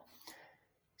Kombat.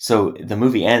 So the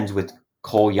movie ends with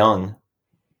Cole Young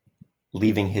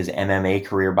leaving his MMA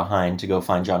career behind to go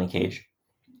find Johnny Cage.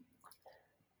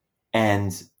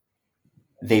 And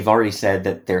they've already said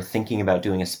that they're thinking about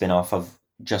doing a spin-off of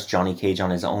just Johnny Cage on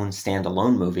his own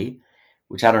standalone movie,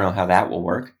 which I don't know how that will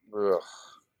work. Ugh.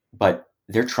 But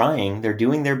they're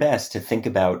doing their best to think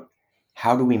about,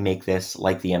 how do we make this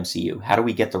like the MCU? How do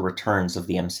we get the returns of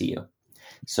the MCU?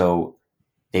 So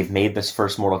they've made this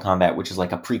first Mortal Kombat, which is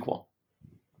like a prequel,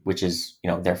 which is,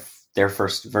 their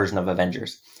first version of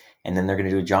Avengers. And then they're going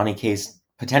to do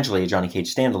potentially a Johnny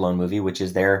Cage standalone movie, which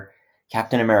is their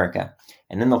Captain America.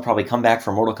 And then they'll probably come back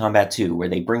for Mortal Kombat 2, where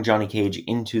they bring Johnny Cage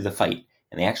into the fight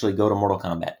and they actually go to Mortal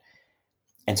Kombat.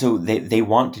 And so they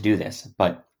want to do this,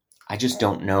 but I just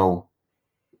don't know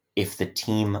if the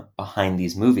team behind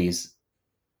these movies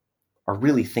are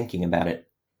really thinking about it,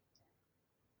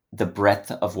 the breadth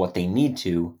of what they need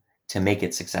to make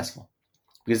it successful.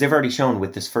 Because they've already shown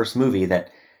with this first movie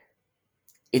that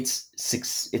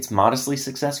it's modestly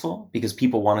successful because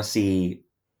people want to see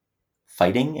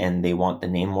fighting and they want the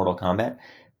name Mortal Kombat,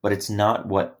 but it's not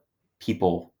what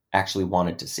people actually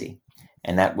wanted to see.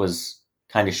 And that was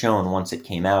kind of shown once it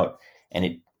came out and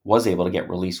it was able to get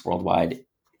released worldwide.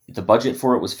 The budget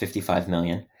for it was $55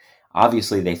 million.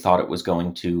 Obviously, they thought it was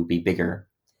going to be bigger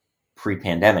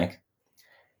pre-pandemic,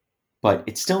 but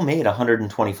it still made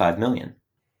 $125 million,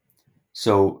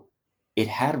 So it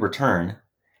had return.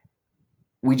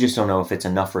 We just don't know if it's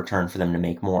enough return for them to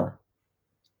make more.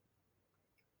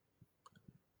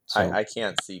 So I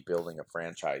can't see building a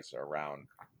franchise around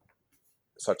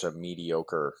such a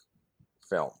mediocre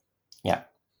film. yeah,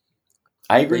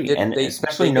 I agree, did- and they-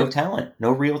 especially they no did- talent,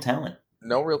 no real talent.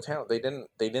 No real talent. They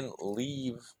didn't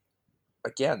leave.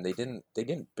 Again, they didn't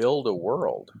build a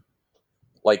world.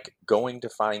 Like going to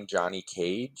find Johnny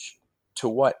Cage, to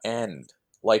what end?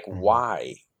 Like Mhm.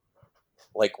 why?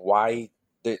 Like why?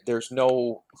 There's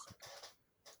no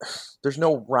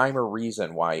rhyme or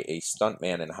reason why a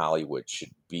stuntman in Hollywood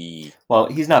should be. Well,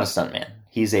 he's not a stuntman.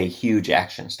 He's a huge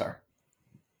action star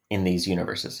in these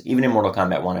universes. Even in Mortal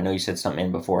Kombat 1, I know you said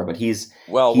stuntman before, but he's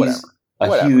Well, he's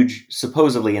whatever. huge,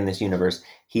 supposedly in this universe,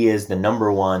 he is the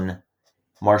number one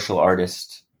martial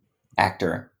artist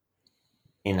actor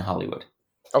in Hollywood.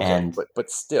 Okay, And but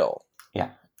still,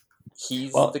 yeah,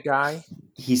 he's well, the guy.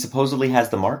 he supposedly has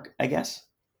the mark, I guess.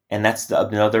 And that's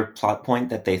another plot point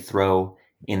that they throw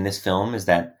in this film is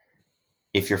that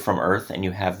if you're from Earth and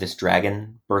you have this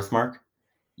dragon birthmark,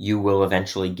 you will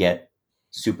eventually get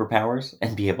superpowers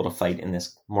and be able to fight in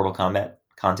this Mortal Kombat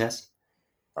contest.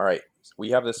 All right,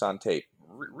 we have this on tape.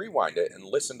 Rewind it and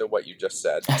listen to what you just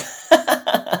said.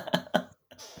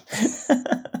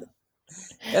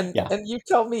 And Yeah. and you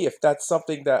tell me if that's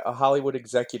something that a Hollywood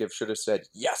executive should have said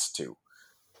yes to.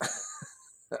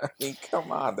 I mean,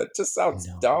 come on, that just sounds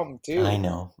No. dumb too. I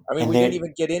know. I mean, And we they- didn't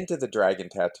even get into the dragon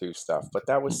tattoo stuff, but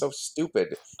that was so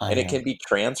stupid. I And it know. can be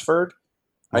transferred.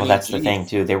 Well, I mean, that's the geez. thing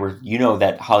too. They were,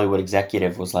 that Hollywood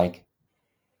executive was like,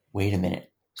 "Wait a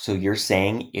minute. So you're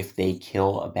saying if they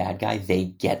kill a bad guy, they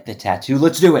get the tattoo?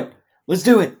 Let's do it. Let's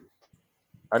do it."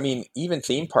 I mean, even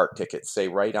theme park tickets say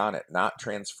right on it, not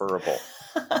transferable.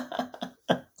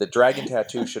 The dragon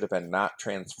tattoo should have been not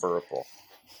transferable.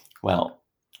 Well,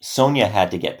 Sonya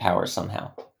had to get powers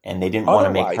somehow, and they didn't want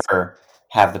to make Otherwise- her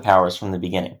have the powers from the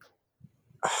beginning.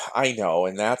 I know,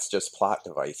 and that's just plot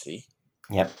devicey.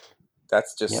 Yep.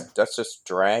 That's just Yep. that's just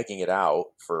dragging it out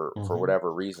for Mhm.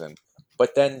 whatever reason.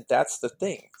 But then that's the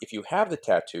thing. If you have the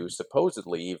tattoo,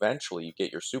 supposedly eventually you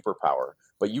get your superpower,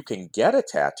 but you can get a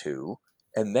tattoo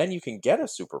and then you can get a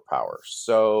superpower.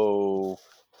 So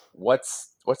what's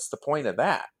the point of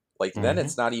that? Like then Mhm.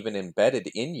 it's not even embedded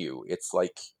in you. It's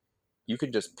like you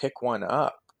can just pick one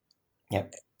up.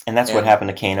 Yep. And that's what And- happened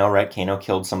to Kano, right? Kano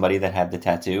killed somebody that had the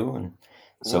tattoo, and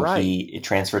so Right. it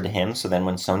transferred to him. So then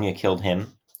when Sonya killed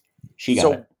him, she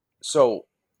got it. So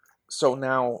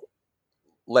now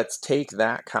let's take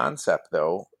that concept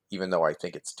though, even though I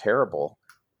think it's terrible,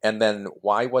 and then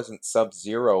why wasn't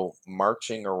Sub-Zero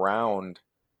marching around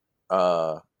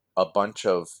a bunch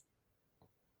of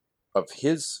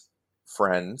his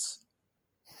friends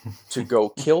to go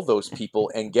kill those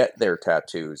people and get their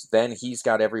tattoos? Then he's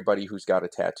got everybody who's got a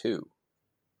tattoo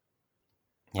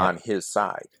Yeah. on his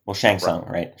side. Well, Shang Tsung,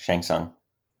 right? Shang Tsung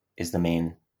is the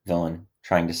main villain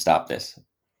trying to stop this.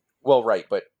 Well, right,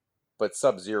 but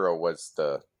Sub-Zero was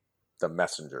the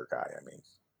messenger guy. I mean,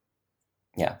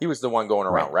 Yeah. he was the one going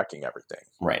around Right. wrecking everything.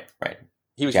 Right.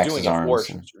 He was Jacks doing his it for arms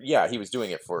and- he was doing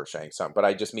it for Shang Tsung. But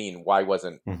I just mean, why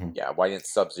didn't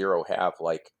Sub-Zero have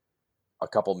like a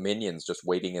couple minions just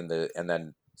waiting and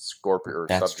then Scorpion or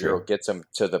That's Sub-Zero true. gets him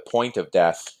to the point of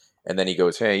death, and then he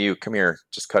goes, "Hey, you come here,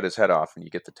 just cut his head off, and you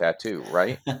get the tattoo."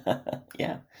 Right?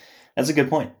 Yeah. That's a good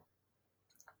point.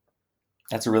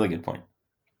 That's a really good point.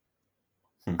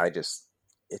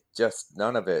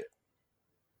 None of it.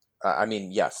 I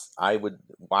mean, yes, I would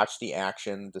watch the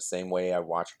action the same way I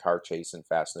watch a car chase in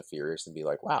Fast and the Furious and be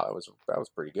like, "Wow, that was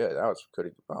pretty good. That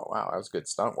was good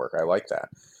stunt work. I like that."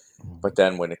 But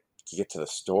then when you get to the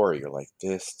story, you're like,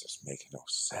 "This just makes no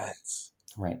sense."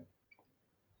 Right.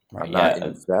 I'm not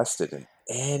invested in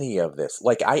any of this.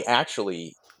 Like, I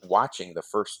actually watching the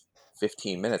first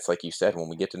 15 minutes, like you said, when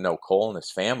we get to know Cole and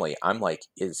his family, I'm like,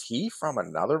 is he from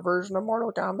another version of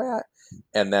Mortal Kombat?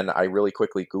 And then I really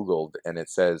quickly Googled, and it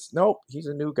says, nope, he's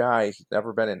a new guy. He's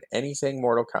never been in anything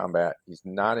Mortal Kombat. He's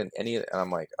not in any. And I'm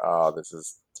like, oh, this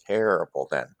is terrible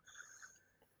then.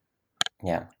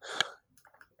 Yeah.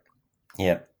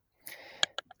 Yeah.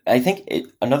 I think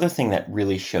another thing that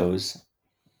really shows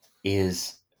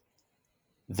is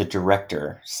the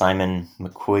director, Simon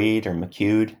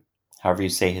McQuoid, however you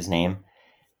say his name.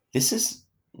 This is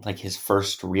like his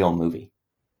first real movie.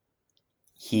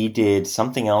 He did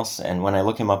something else, and when I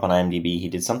look him up on IMDb, he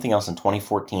did something else in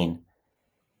 2014,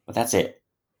 but that's it.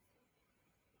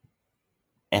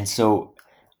 And so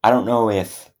I don't know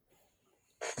if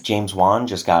James Wan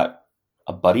just got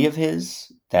a buddy of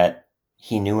his that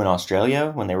he knew in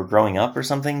Australia when they were growing up or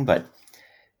something, but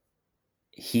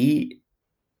he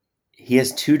He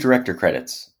has 2 director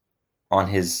credits on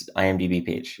his IMDb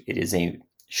page. It is a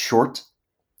short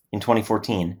in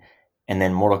 2014 and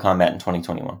then Mortal Kombat in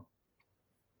 2021.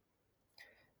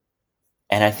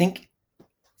 And I think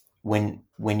when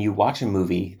you watch a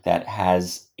movie that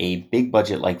has a big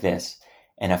budget like this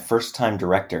and a first-time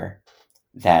director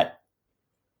that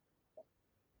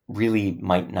really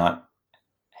might not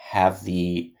have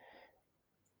the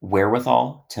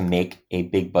wherewithal to make a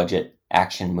big budget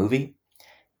action movie,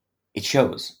 it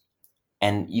shows.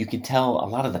 And you could tell a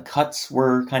lot of the cuts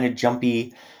were kind of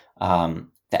jumpy.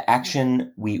 The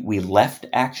action, we left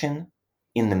action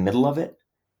in the middle of it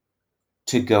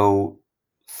to go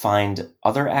find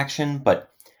other action,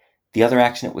 but the other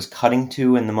action it was cutting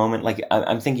to in the moment, like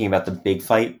I'm thinking about the big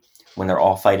fight when they're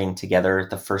all fighting together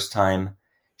the first time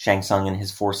Shang Tsung and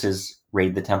his forces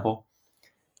raid the temple.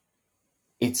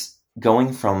 It's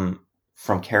going from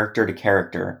character to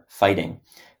character fighting,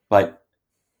 but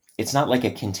it's not like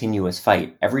a continuous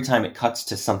fight. Every time it cuts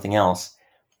to something else,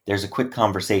 there's a quick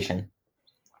conversation,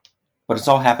 but it's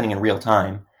all happening in real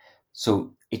time.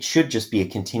 So it should just be a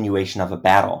continuation of a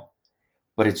battle,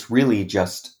 but it's really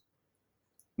just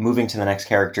moving to the next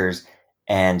characters.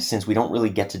 And since we don't really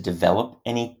get to develop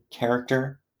any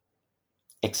character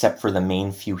except for the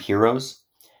main few heroes,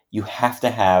 you have to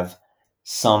have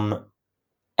some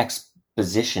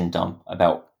exposition dump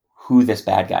about who this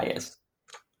bad guy is.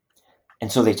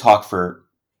 And so they talk for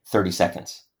 30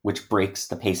 seconds, which breaks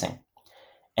the pacing.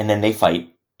 And then they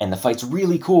fight, and the fight's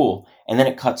really cool. And then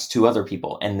it cuts to other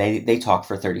people, and they talk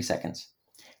for 30 seconds.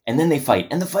 And then they fight,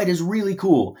 and the fight is really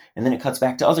cool. And then it cuts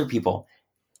back to other people,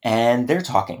 and they're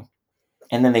talking.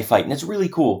 And then they fight, and it's really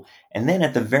cool. And then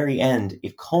at the very end,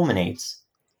 it culminates,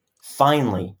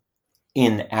 finally,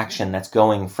 in action that's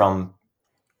going from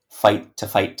fight to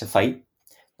fight to fight.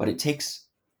 But it takes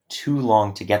too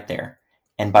long to get there.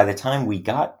 And by the time we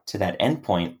got to that end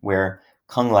point where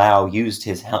Kung Lao used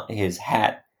his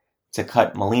hat to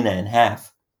cut Melina in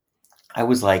half, I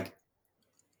was like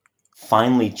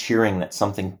finally cheering that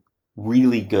something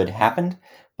really good happened,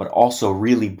 but also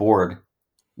really bored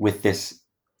with this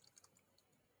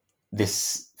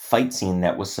fight scene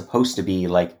that was supposed to be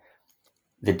like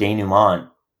the denouement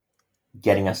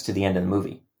getting us to the end of the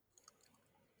movie.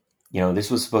 You know,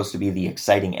 this was supposed to be the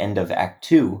exciting end of Act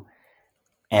 2,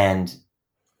 and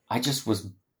I just was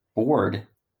bored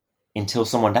until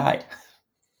someone died.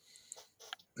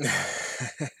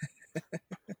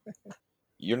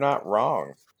 You're not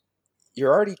wrong.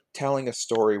 You're already telling a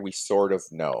story we sort of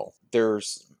know.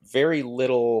 There's very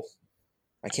little,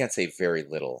 I can't say very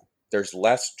little. There's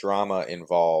less drama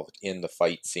involved in the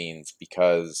fight scenes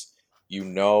because you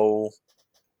know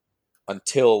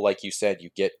until, like you said, you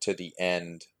get to the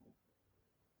end,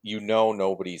 you know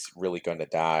nobody's really going to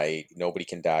die. Nobody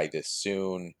can die this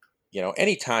soon. You know,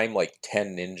 anytime like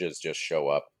 10 ninjas just show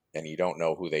up and you don't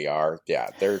know who they are, yeah,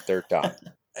 they're done.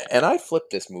 And I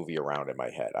flipped this movie around in my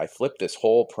head. I flipped this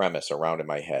whole premise around in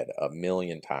my head a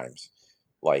million times.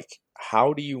 Like,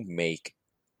 how do you make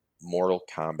Mortal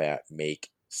Kombat make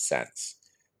sense?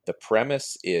 The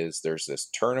premise is there's this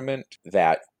tournament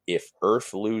that if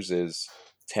Earth loses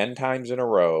 10 times in a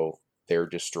row, they're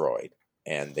destroyed.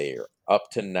 And they're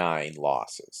up to 9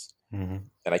 losses. Mm-hmm.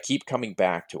 And I keep coming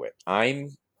back to it.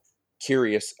 I'm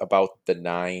curious about the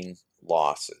 9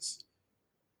 losses.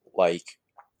 Like,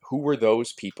 who were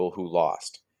those people who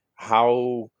lost?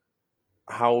 How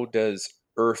does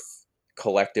Earth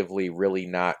collectively really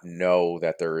not know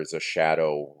that there is a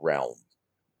shadow realm,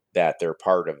 that they're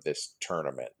part of this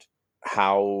tournament?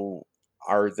 How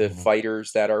are the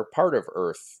fighters that are part of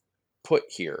Earth put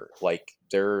here? Like,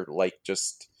 they're like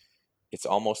just, it's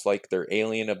almost like they're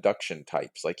alien abduction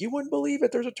types. Like, you wouldn't believe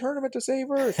it, there's a tournament to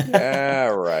save Earth. Yeah,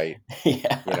 right.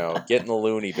 Yeah. You know, get in the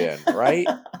loony bin, right?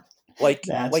 Like,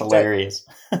 that's like hilarious.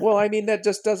 That, well, I mean, that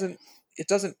just doesn't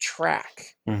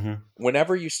track. Mm-hmm.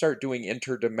 Whenever you start doing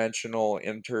interdimensional,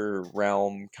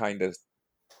 inter-realm kind of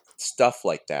stuff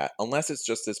like that, unless it's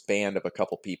just this band of a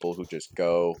couple people who just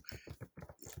go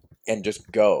and just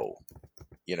go,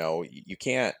 you know, you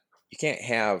can't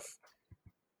have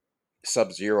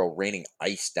Sub-Zero raining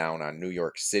ice down on New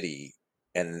York City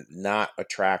and not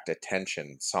attract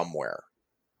attention somewhere.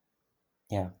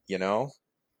 Yeah. You know?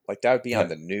 Like, that would be Yep. on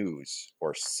the news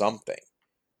or something.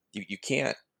 You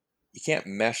can't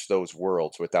mesh those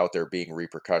worlds without there being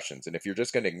repercussions. And if you're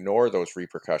just going to ignore those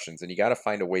repercussions, then you got to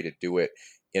find a way to do it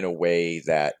in a way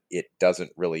that it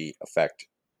doesn't really affect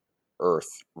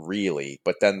Earth, really.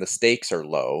 But then the stakes are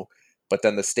low, but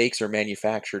then the stakes are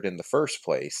manufactured in the first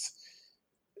place.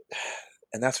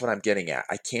 And that's what I'm getting at.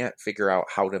 I can't figure out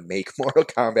how to make Mortal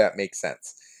Kombat make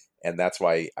sense. And that's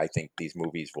why I think these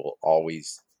movies will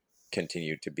always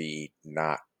continue to be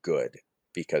not good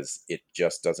because it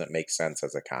just doesn't make sense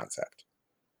as a concept.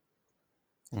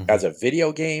 As a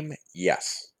video game,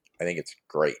 yes, I think it's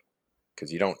great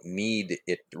because you don't need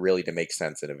it really to make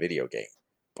sense in a video game.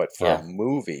 But for a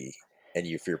movie, and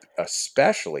if you're,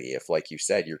 especially if, like you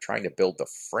said, you're trying to build the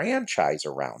franchise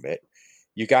around it,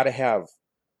 you got to have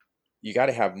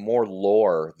more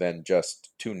lore than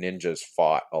just two ninjas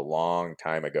fought a long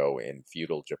time ago in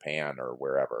feudal Japan or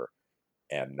wherever,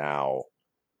 and now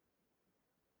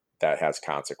that has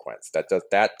consequence. That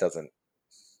doesn't.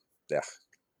 Yeah.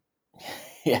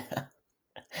 Yeah.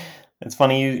 It's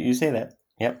funny you say that.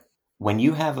 Yep. When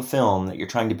you have a film that you're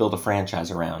trying to build a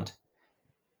franchise around,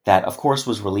 that of course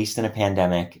was released in a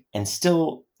pandemic and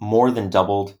still more than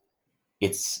doubled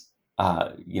its,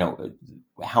 how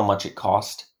much it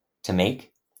cost to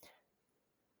make.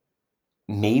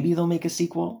 Maybe they'll make a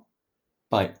sequel,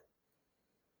 but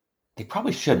they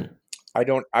probably shouldn't. I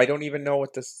don't even know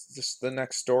what the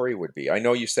next story would be. I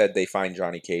know you said they find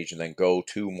Johnny Cage and then go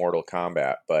to Mortal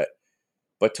Kombat, but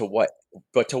to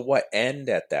what end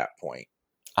at that point?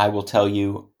 I will tell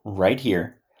you right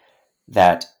here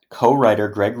that co-writer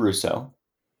Greg Russo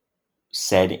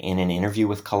said in an interview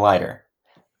with Collider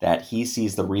that he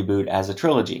sees the reboot as a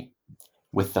trilogy,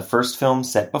 with the first film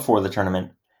set before the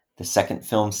tournament, the second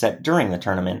film set during the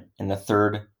tournament, and the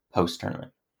third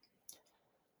post-tournament.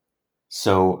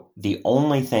 So the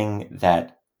only thing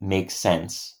that makes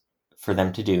sense for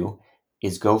them to do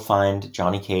is go find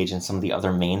Johnny Cage and some of the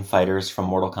other main fighters from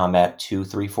Mortal Kombat 2,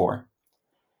 3, 4,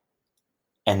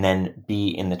 and then be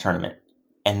in the tournament.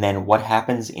 And then what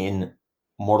happens in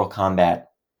Mortal Kombat,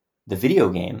 the video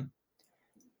game,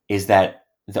 is that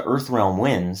the Earthrealm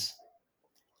wins,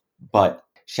 but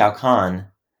Shao Kahn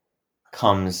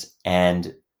comes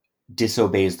and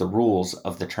disobeys the rules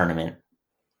of the tournament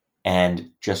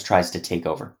and just tries to take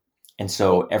over. And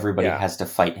so everybody has to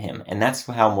fight him. And that's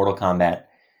how Mortal Kombat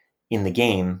in the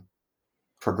game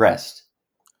progressed.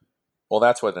 Well,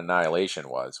 that's what Annihilation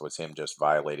was him just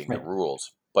violating the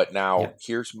rules. But now,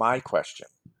 here's my question.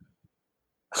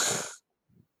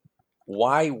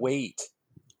 Why wait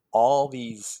all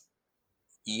these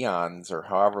eons or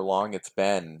however long it's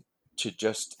been to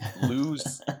just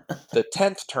lose the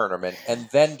 10th tournament and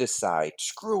then decide,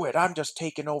 screw it, I'm just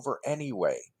taking over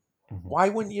anyway? Mm-hmm. Why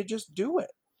wouldn't you just do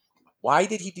it? Why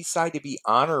did he decide to be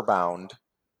honor bound?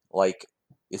 Like,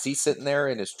 is he sitting there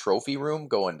in his trophy room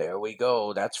going, there we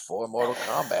go, that's 4 Mortal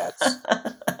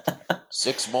Kombats.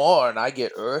 6 more and I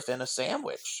get Earth and a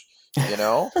sandwich,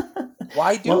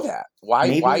 Why do that? Why,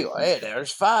 hey,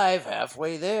 there's 5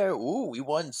 halfway there. Ooh, we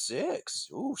won 6.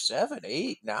 Ooh, 7,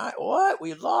 8, 9. What?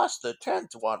 We lost the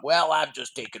 10th one. Well, I'm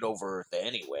just taking over Earth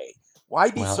anyway. Why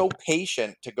be so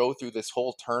patient to go through this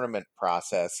whole tournament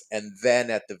process and then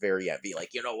at the very end be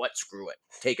like, you know what? Screw it.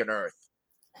 Take an Earth.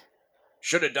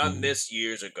 Should have done this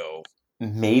years ago.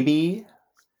 Maybe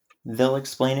they'll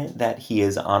explain it that he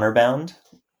is honor bound,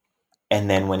 and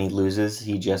then when he loses,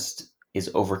 he just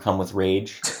is overcome with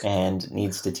rage and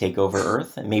needs to take over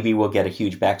Earth. And maybe we'll get a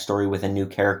huge backstory with a new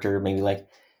character, maybe like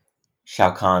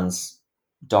Shao Kahn's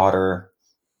daughter,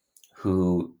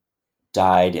 who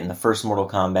died in the first Mortal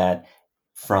Kombat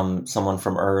from someone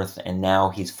from Earth, and now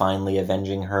he's finally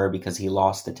avenging her because he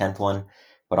lost the 10th one.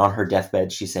 But on her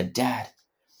deathbed, she said, "Dad,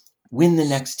 win the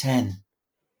next 10.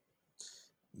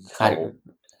 No.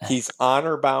 He's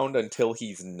honor bound until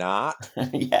he's not.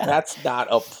 Yeah. That's not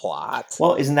a plot.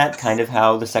 Well, isn't that kind of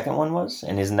how the second one was?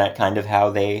 And isn't that kind of how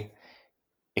they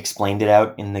explained it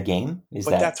out in the game?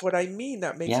 That's what I mean.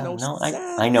 That makes no sense.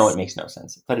 I know it makes no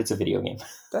sense, but it's a video game.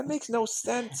 That makes no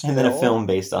sense. And then a film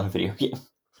based on a video game.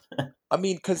 I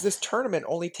mean, because this tournament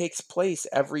only takes place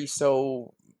every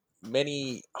so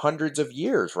many hundreds of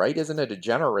years, right? Isn't it a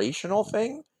generational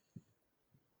thing?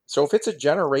 So if it's a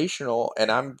generational,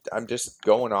 and I'm just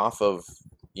going off of,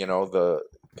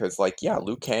 because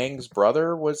Liu Kang's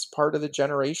brother was part of the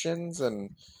generations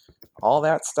and all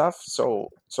that stuff. So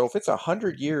if it's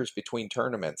 100 years between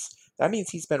tournaments, that means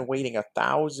he's been waiting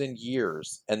 1,000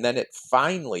 years, and then it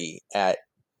finally at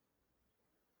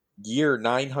year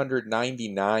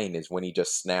 999 is when he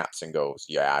just snaps and goes,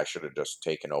 "Yeah, I should have just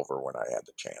taken over when I had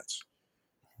the chance.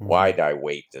 Why'd I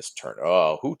wait this turn?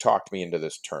 Oh, who talked me into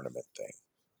this tournament thing?"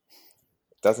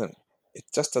 It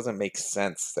just doesn't make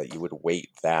sense that you would wait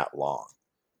that long.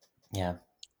 Yeah.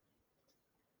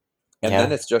 And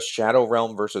then it's just Shadow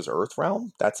Realm versus Earth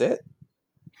Realm? That's it?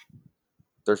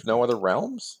 There's no other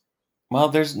realms? Well,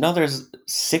 there's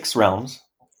 6 realms.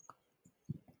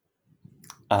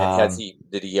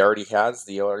 He already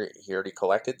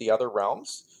collected the other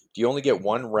realms? Do you only get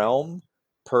 1 realm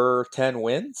per 10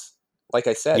 wins? Like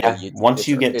I said, once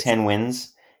you get 10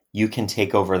 wins, you can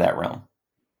take over that realm.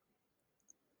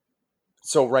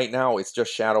 So right now it's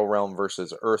just Shadow Realm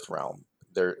versus Earth Realm.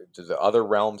 The other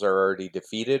realms are already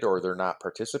defeated, or they're not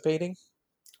participating.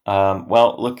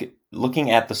 Well,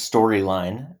 looking at the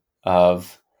storyline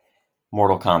of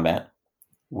Mortal Kombat,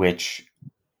 which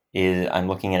is, I'm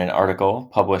looking at an article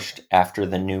published after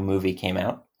the new movie came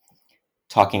out,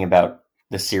 talking about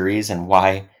the series and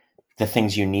why the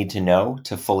things you need to know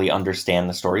to fully understand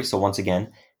the story. So once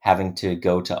again, having to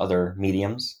go to other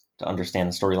mediums to understand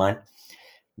the storyline.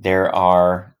 There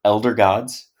are elder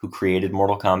gods who created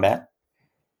Mortal Kombat,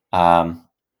 and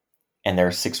there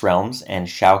are 6 realms, and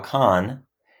Shao Kahn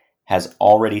has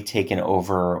already taken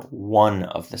over one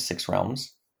of the 6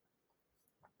 realms.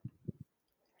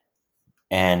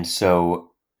 And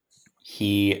so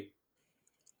he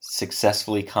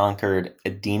successfully conquered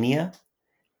Edenia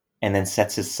and then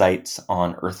sets his sights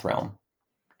on Earthrealm.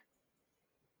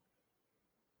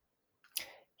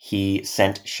 He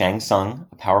sent Shang Tsung,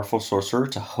 a powerful sorcerer,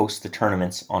 to host the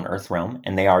tournaments on Earthrealm,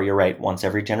 and they are, you're right, once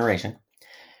every generation.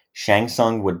 Shang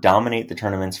Tsung would dominate the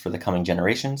tournaments for the coming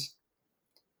generations,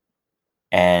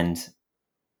 and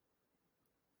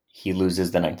he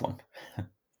loses the 9th one.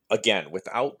 Again,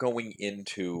 without going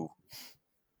into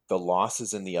the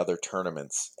losses in the other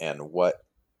tournaments and what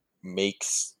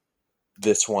makes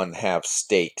this one have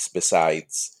stakes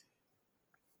besides,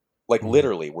 like,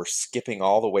 literally we're skipping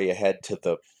all the way ahead to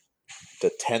the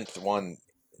 10th one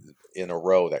in a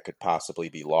row that could possibly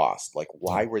be lost. Like,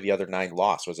 why were the other 9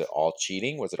 lost? Was it all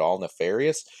cheating? Was it all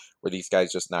nefarious? Were these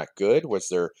guys just not good? Was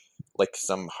there like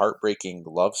some heartbreaking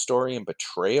love story and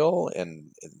betrayal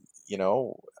and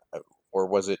or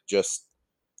was it just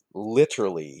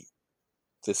literally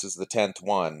this is the 10th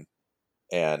one,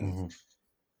 and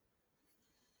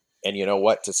and you know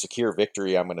what, to secure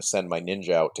victory I'm going to send my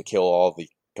ninja out to kill all the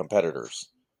competitors?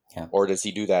 Or does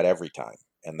he do that every time,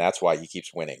 and that's why he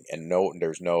keeps winning? And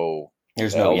there's no we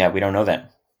don't know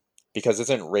that, because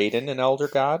isn't Raiden an elder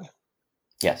god?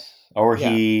 Yes, or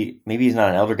maybe he's not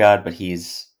an elder god, but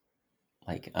he's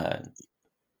like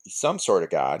some sort of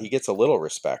god. He gets a little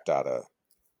respect out of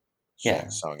Shang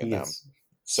Tsung and them.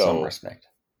 So some respect.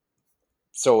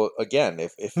 So again,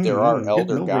 if there are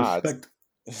elder gods,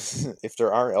 if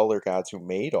there are elder gods who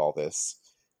made all this,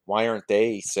 why aren't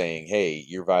they saying, "Hey,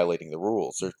 you're violating the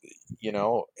rules"? Or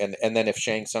and then if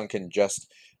Shang Tsung can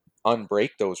just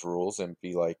unbreak those rules and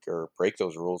be like, or break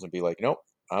those rules and be like, "Nope,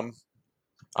 I'm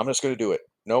just going to do it.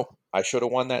 Nope, I should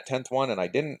have won that 10th one and I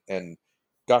didn't, and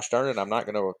gosh darn it, I'm not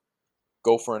going to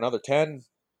go for another 10."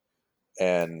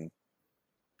 And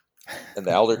the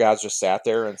elder gods just sat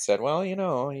there and said, "Well, you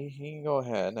can go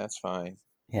ahead. That's fine."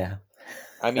 Yeah.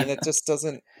 I mean, it just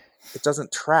doesn't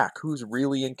track who's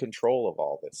really in control of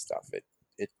all this stuff.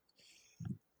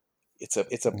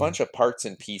 It's a bunch of parts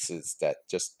and pieces that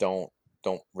just don't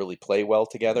really play well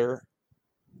together,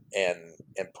 and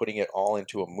putting it all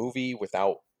into a movie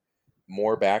without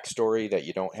more backstory that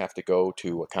you don't have to go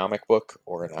to a comic book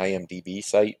or an IMDb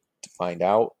site to find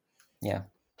out. Yeah.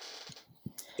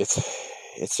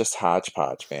 It's just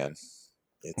hodgepodge, man.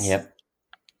 Yep.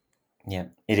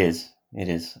 It is.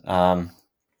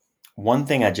 One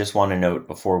thing I just want to note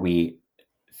before we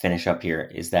finish up here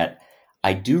is that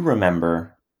I do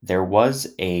remember there was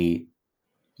a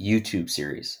YouTube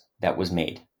series that was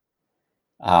made.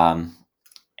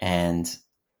 And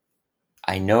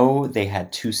I know they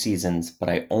had 2 seasons, but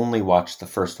I only watched the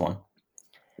first one.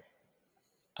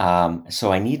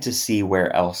 So I need to see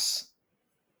where else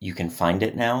you can find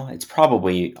it now. It's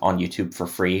probably on YouTube for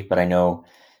free, but I know,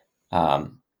 I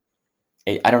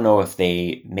don't know if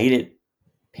they made it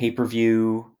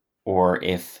pay-per-view or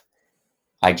if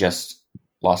I just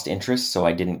lost interest, so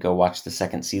I didn't go watch the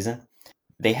second season.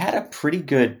 They had a pretty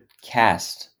good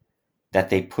cast that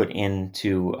they put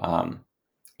into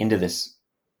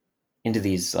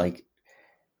these like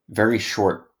very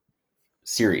short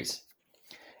series.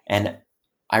 And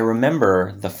I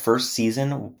remember the first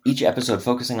season, each episode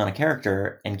focusing on a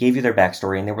character and gave you their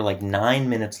backstory, and they were like 9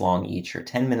 minutes long each or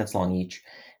 10 minutes long each.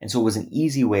 And so it was an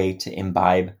easy way to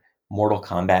imbibe Mortal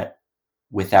Kombat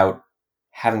without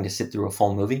having to sit through a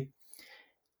full movie.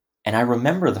 And I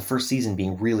remember the first season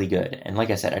being really good. And like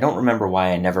I said, I don't remember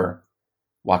why I never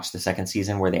watched the second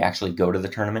season where they actually go to the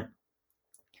tournament.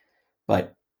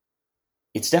 But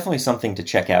it's definitely something to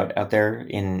check out there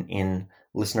in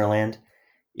Listenerland.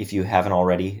 If you haven't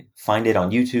already, find it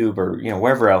on YouTube or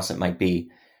wherever else it might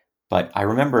be. But I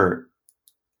remember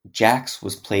Jax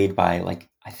was played by, like,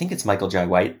 I think it's Michael Jai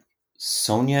White.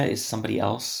 Sonya is somebody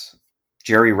else.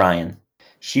 Jerry Ryan.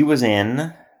 She was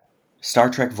in Star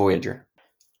Trek Voyager.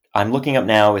 I'm looking up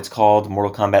now. It's called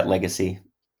Mortal Kombat Legacy.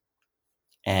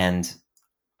 And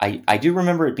I do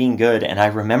remember it being good, and I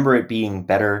remember it being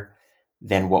better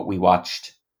than what we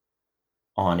watched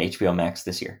on HBO Max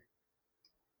this year.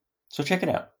 So check it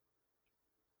out.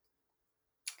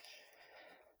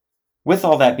 With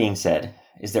all that being said,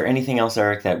 is there anything else,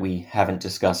 Eric, that we haven't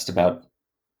discussed about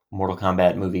Mortal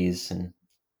Kombat movies and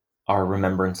our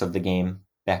remembrance of the game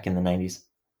back in the 90s?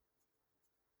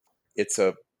 It's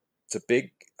a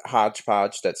big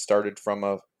hodgepodge that started from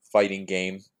a fighting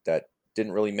game that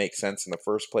didn't really make sense in the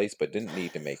first place, but didn't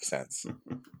need to make sense.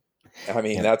 I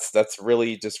mean, Yep. that's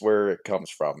really just where it comes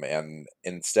from. And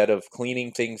instead of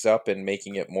cleaning things up and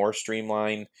making it more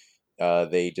streamlined,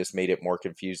 they just made it more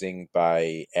confusing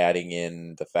by adding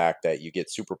in the fact that you get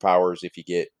superpowers if you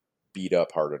get beat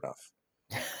up hard enough.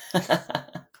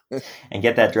 And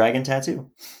get that dragon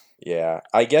tattoo. Yeah,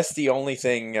 I guess the only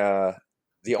thing I'll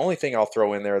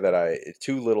throw in there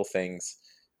two little things.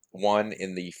 One,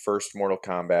 in the first Mortal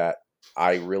Kombat,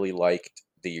 I really liked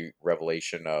the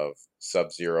revelation of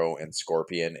Sub-Zero and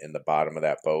Scorpion in the bottom of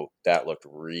that boat. That looked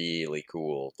really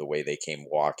cool, the way they came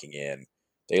walking in.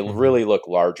 They really look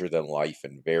larger than life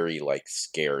and very like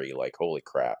scary, like holy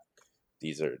crap.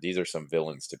 These are some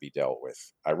villains to be dealt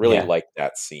with. I really liked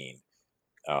that scene.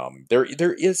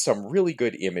 There is some really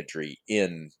good imagery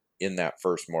in that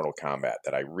first Mortal Kombat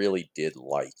that I really did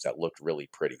like, that looked really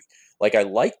pretty. Like, I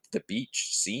liked the beach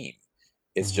scene.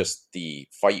 It's just the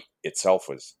fight itself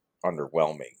was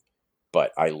underwhelming.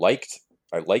 But I liked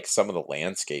some of the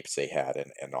landscapes they had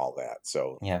and all that.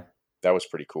 So Yeah. that was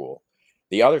pretty cool.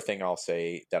 The other thing I'll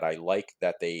say that I like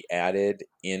that they added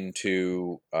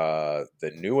into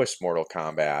the newest Mortal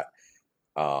Kombat,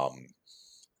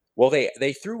 well,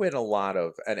 they threw in a lot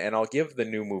of, and I'll give the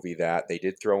new movie that, they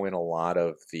did throw in a lot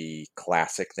of the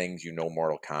classic things,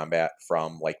 Mortal Kombat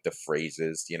from, like the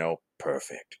phrases,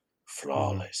 perfect,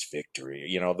 flawless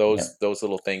victory, those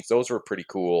little things, those were pretty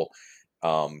cool.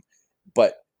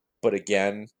 But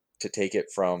again, to take it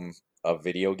from a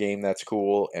video game that's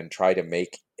cool and try to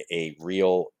make a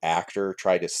real actor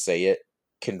try to say it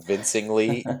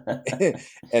convincingly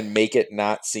and make it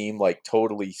not seem like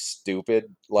totally stupid,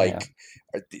 like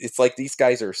it's like these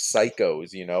guys are psychos,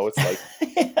 it's like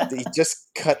he just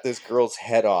cut this girl's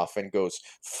head off and goes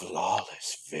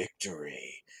flawless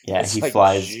victory. Yeah, it's he like,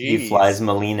 flies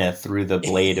Melina through the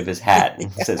blade of his hat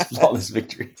and says flawless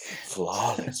victory.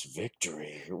 Flawless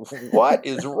victory. What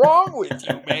is wrong with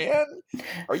you, man?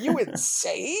 Are you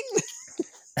insane?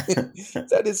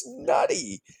 That is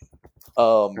nutty.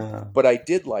 But I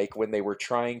did like when they were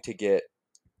trying to get,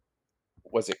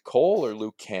 was it Cole or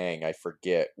Liu Kang? I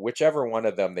forget. Whichever one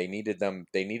of them, they needed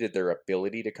their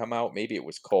ability to come out. Maybe it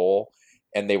was Cole,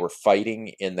 and they were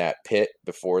fighting in that pit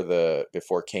before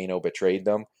Kano betrayed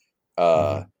them.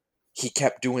 He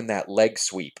kept doing that leg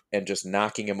sweep and just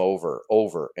knocking him over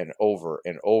and over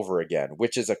and over again,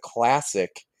 which is a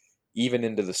classic even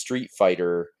into the Street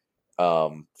Fighter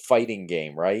fighting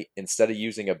game, right? Instead of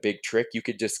using a big trick, you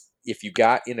could just, if you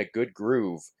got in a good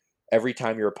groove, every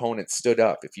time your opponent stood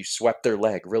up, if you swept their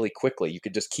leg really quickly, you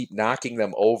could just keep knocking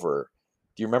them over.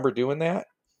 Do you remember doing that?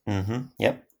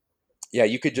 Yep. Yeah,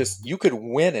 you could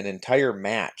win an entire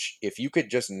match if you could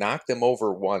just knock them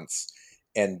over once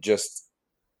and just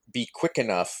be quick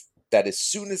enough that as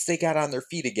soon as they got on their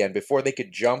feet again, before they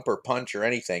could jump or punch or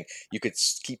anything, you could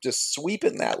keep just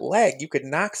sweeping that leg. You could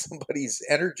knock somebody's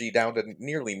energy down to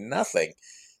nearly nothing.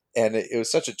 And it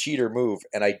was such a cheater move.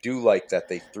 And I do like that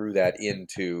they threw that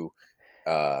into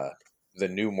the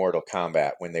new Mortal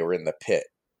Kombat when they were in the pit.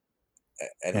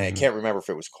 And I can't remember if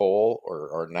it was Cole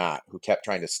or not, who kept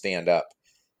trying to stand up.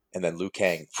 And then Liu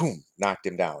Kang, boom, knocked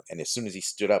him down. And as soon as he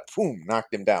stood up, boom,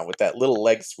 knocked him down with that little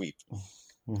leg sweep.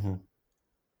 That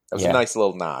was a nice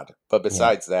little nod. But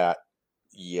besides that,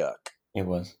 yuck. It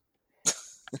was.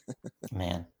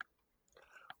 Man.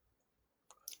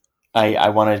 I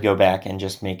wanted to go back and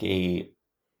just make a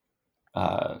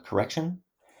correction.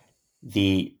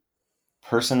 The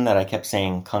person that I kept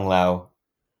saying Kung Lao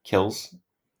kills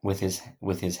with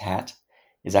his hat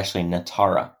is actually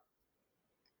Natara,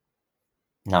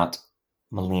 not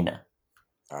Melina.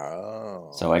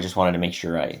 Oh. So I just wanted to make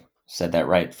sure I said that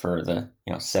right for the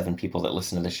 7 people that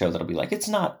listen to the show that'll be like, it's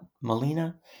not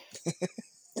Melina.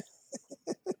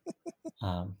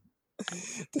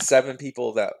 The 7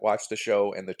 people that watch the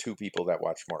show and the 2 people that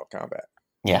watch Mortal Kombat.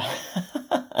 Yeah.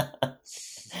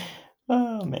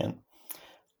 Oh man.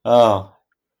 Oh,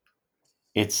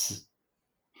 it's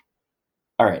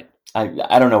all right.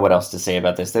 I don't know what else to say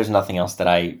about this. There's nothing else that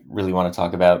I really want to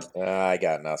talk about. I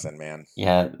got nothing, man.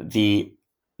 Yeah, the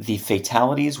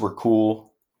fatalities were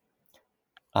cool.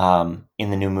 In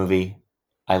the new movie,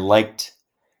 I liked.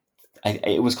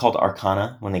 It was called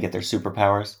Arcana when they get their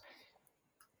superpowers.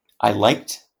 I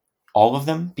liked all of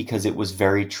them because it was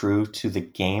very true to the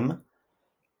game,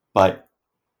 but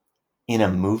in a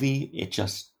movie, it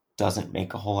just doesn't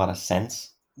make a whole lot of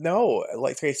sense. No,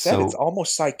 like I said, it's So,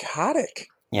 almost psychotic.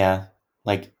 yeah,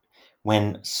 like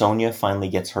when Sonya finally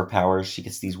gets her powers, she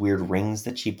gets these weird rings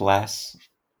that she blasts,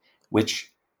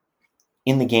 which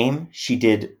in the game, she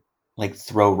did like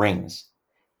throw rings,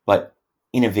 but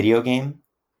in a video game,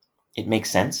 it makes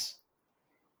sense.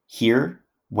 Here,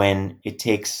 when it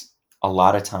takes a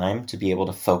lot of time to be able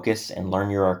to focus and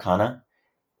learn your arcana,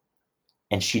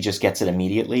 and she just gets it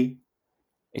immediately,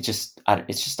 it's just odd.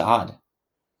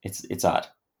 It's odd.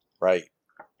 Right.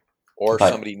 Or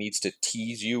But somebody needs to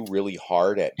tease you really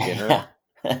hard at dinner.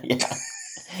 yeah, yeah.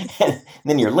 And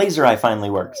then your laser eye finally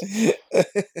works.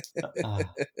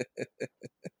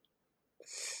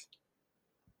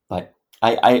 But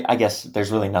I guess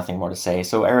there's really nothing more to say.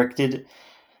 So Eric, did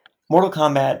Mortal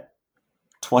Kombat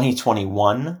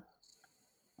 2021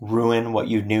 ruin what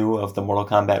you knew of the Mortal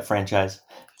Kombat franchise?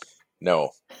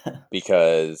 No,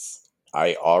 because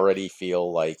I already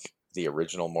feel like the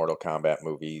original Mortal Kombat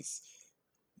movies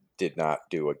did not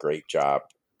do a great job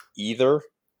either.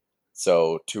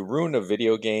 So to ruin a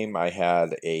video game I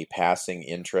had a passing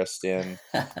interest in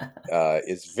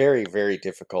is very, very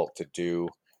difficult to do.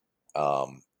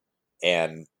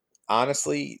 And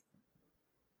honestly,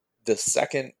 the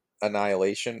second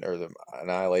Annihilation or the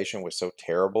Annihilation was so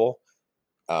terrible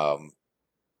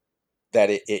that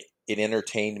it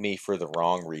entertained me for the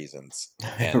wrong reasons.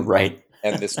 And Right.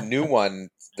 and this new one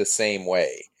the same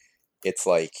way. It's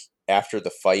like after the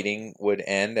fighting would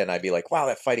end and I'd be like, wow,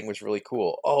 that fighting was really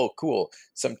cool. Oh, cool.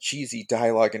 Some cheesy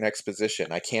dialogue and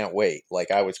exposition. I can't wait.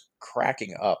 Like I was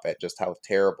cracking up at just how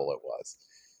terrible it was.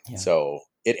 Yeah. So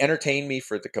it entertained me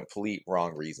for the complete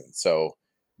wrong reason. So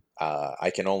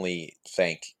I can only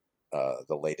thank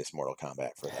the latest Mortal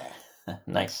Kombat for that.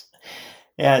 Nice.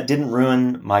 Yeah, it didn't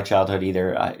ruin my childhood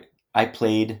either. I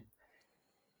played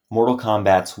Mortal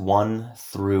Kombat's 1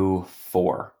 through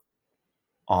 4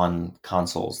 on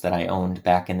consoles that I owned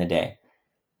back in the day.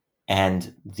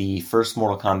 And the first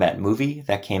Mortal Kombat movie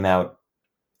that came out,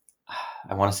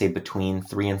 I want to say between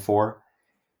 3 and 4.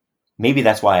 Maybe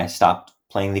that's why I stopped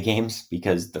playing the games,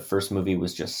 because the first movie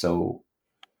was just so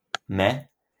meh.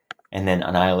 And then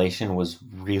Annihilation was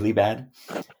really bad.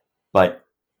 But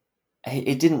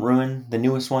it didn't ruin, the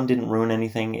newest one didn't ruin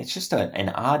anything. It's just an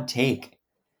odd take.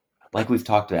 Like we've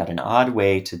talked about, an odd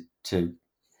way to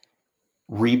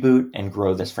reboot and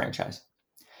grow this franchise.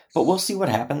 But we'll see what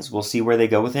happens. We'll see where they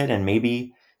go with it. And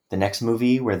maybe the next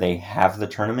movie where they have the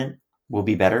tournament will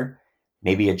be better.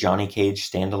 Maybe a Johnny Cage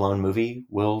standalone movie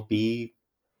will be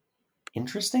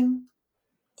interesting.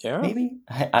 Yeah. Maybe.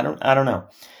 I don't know.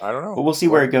 I don't know. But we'll see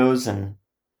where it goes. And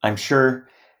I'm sure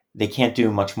they can't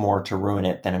do much more to ruin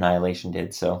it than Annihilation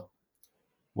did. So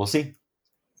we'll see.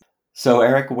 So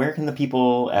Eric, where can the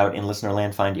people out in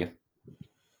Listenerland find you?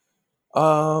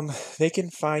 They can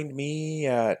find me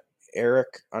at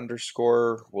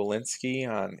Eric_Walensky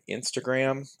on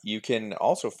Instagram. You can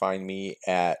also find me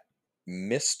at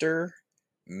Mr.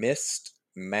 Mist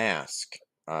Mask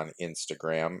on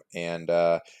Instagram. And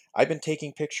I've been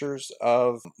taking pictures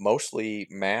of mostly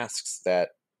masks that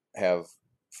have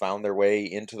found their way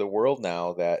into the world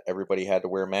now that everybody had to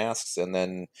wear masks and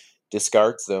then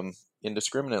discards them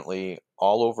indiscriminately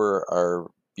all over our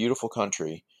beautiful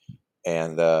country.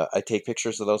 And I take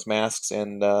pictures of those masks,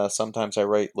 and sometimes I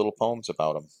write little poems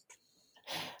about them.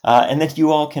 And then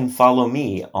you all can follow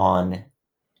me on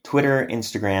Twitter,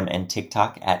 Instagram, and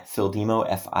TikTok at Phildimo,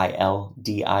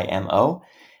 Fildimo,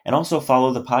 and also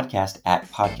follow the podcast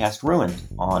at Podcast Ruined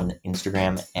on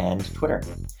Instagram and Twitter.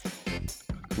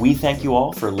 We thank you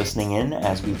all for listening in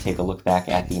as we take a look back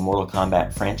at the Mortal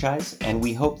Kombat franchise, and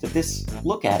we hope that this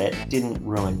look at it didn't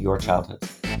ruin your childhood.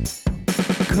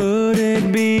 Could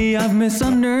it be I've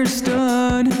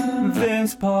misunderstood?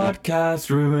 This podcast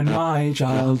ruined my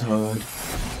childhood.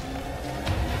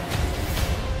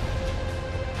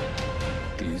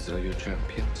 These are your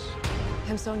champions.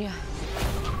 I'm Sonya.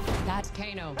 That's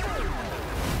Kano.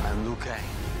 I'm Liu Kang.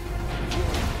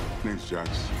 Name's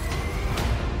Jax.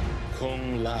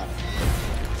 Kung Lao.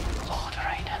 Lord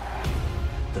Raiden.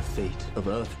 The fate of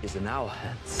Earth is in our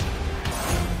hands.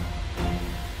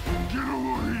 Get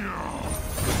over here!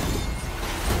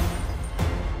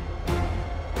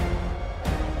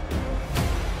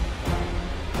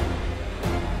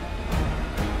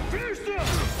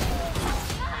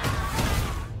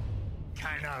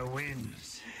 Kano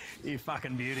wins. You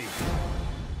fucking beauty.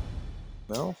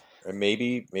 No, and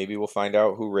maybe we'll find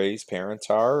out who Rey's parents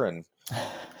are, and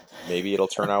maybe it'll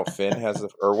turn out Finn has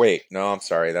or wait, no, I'm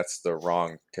sorry, that's the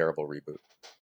wrong terrible reboot.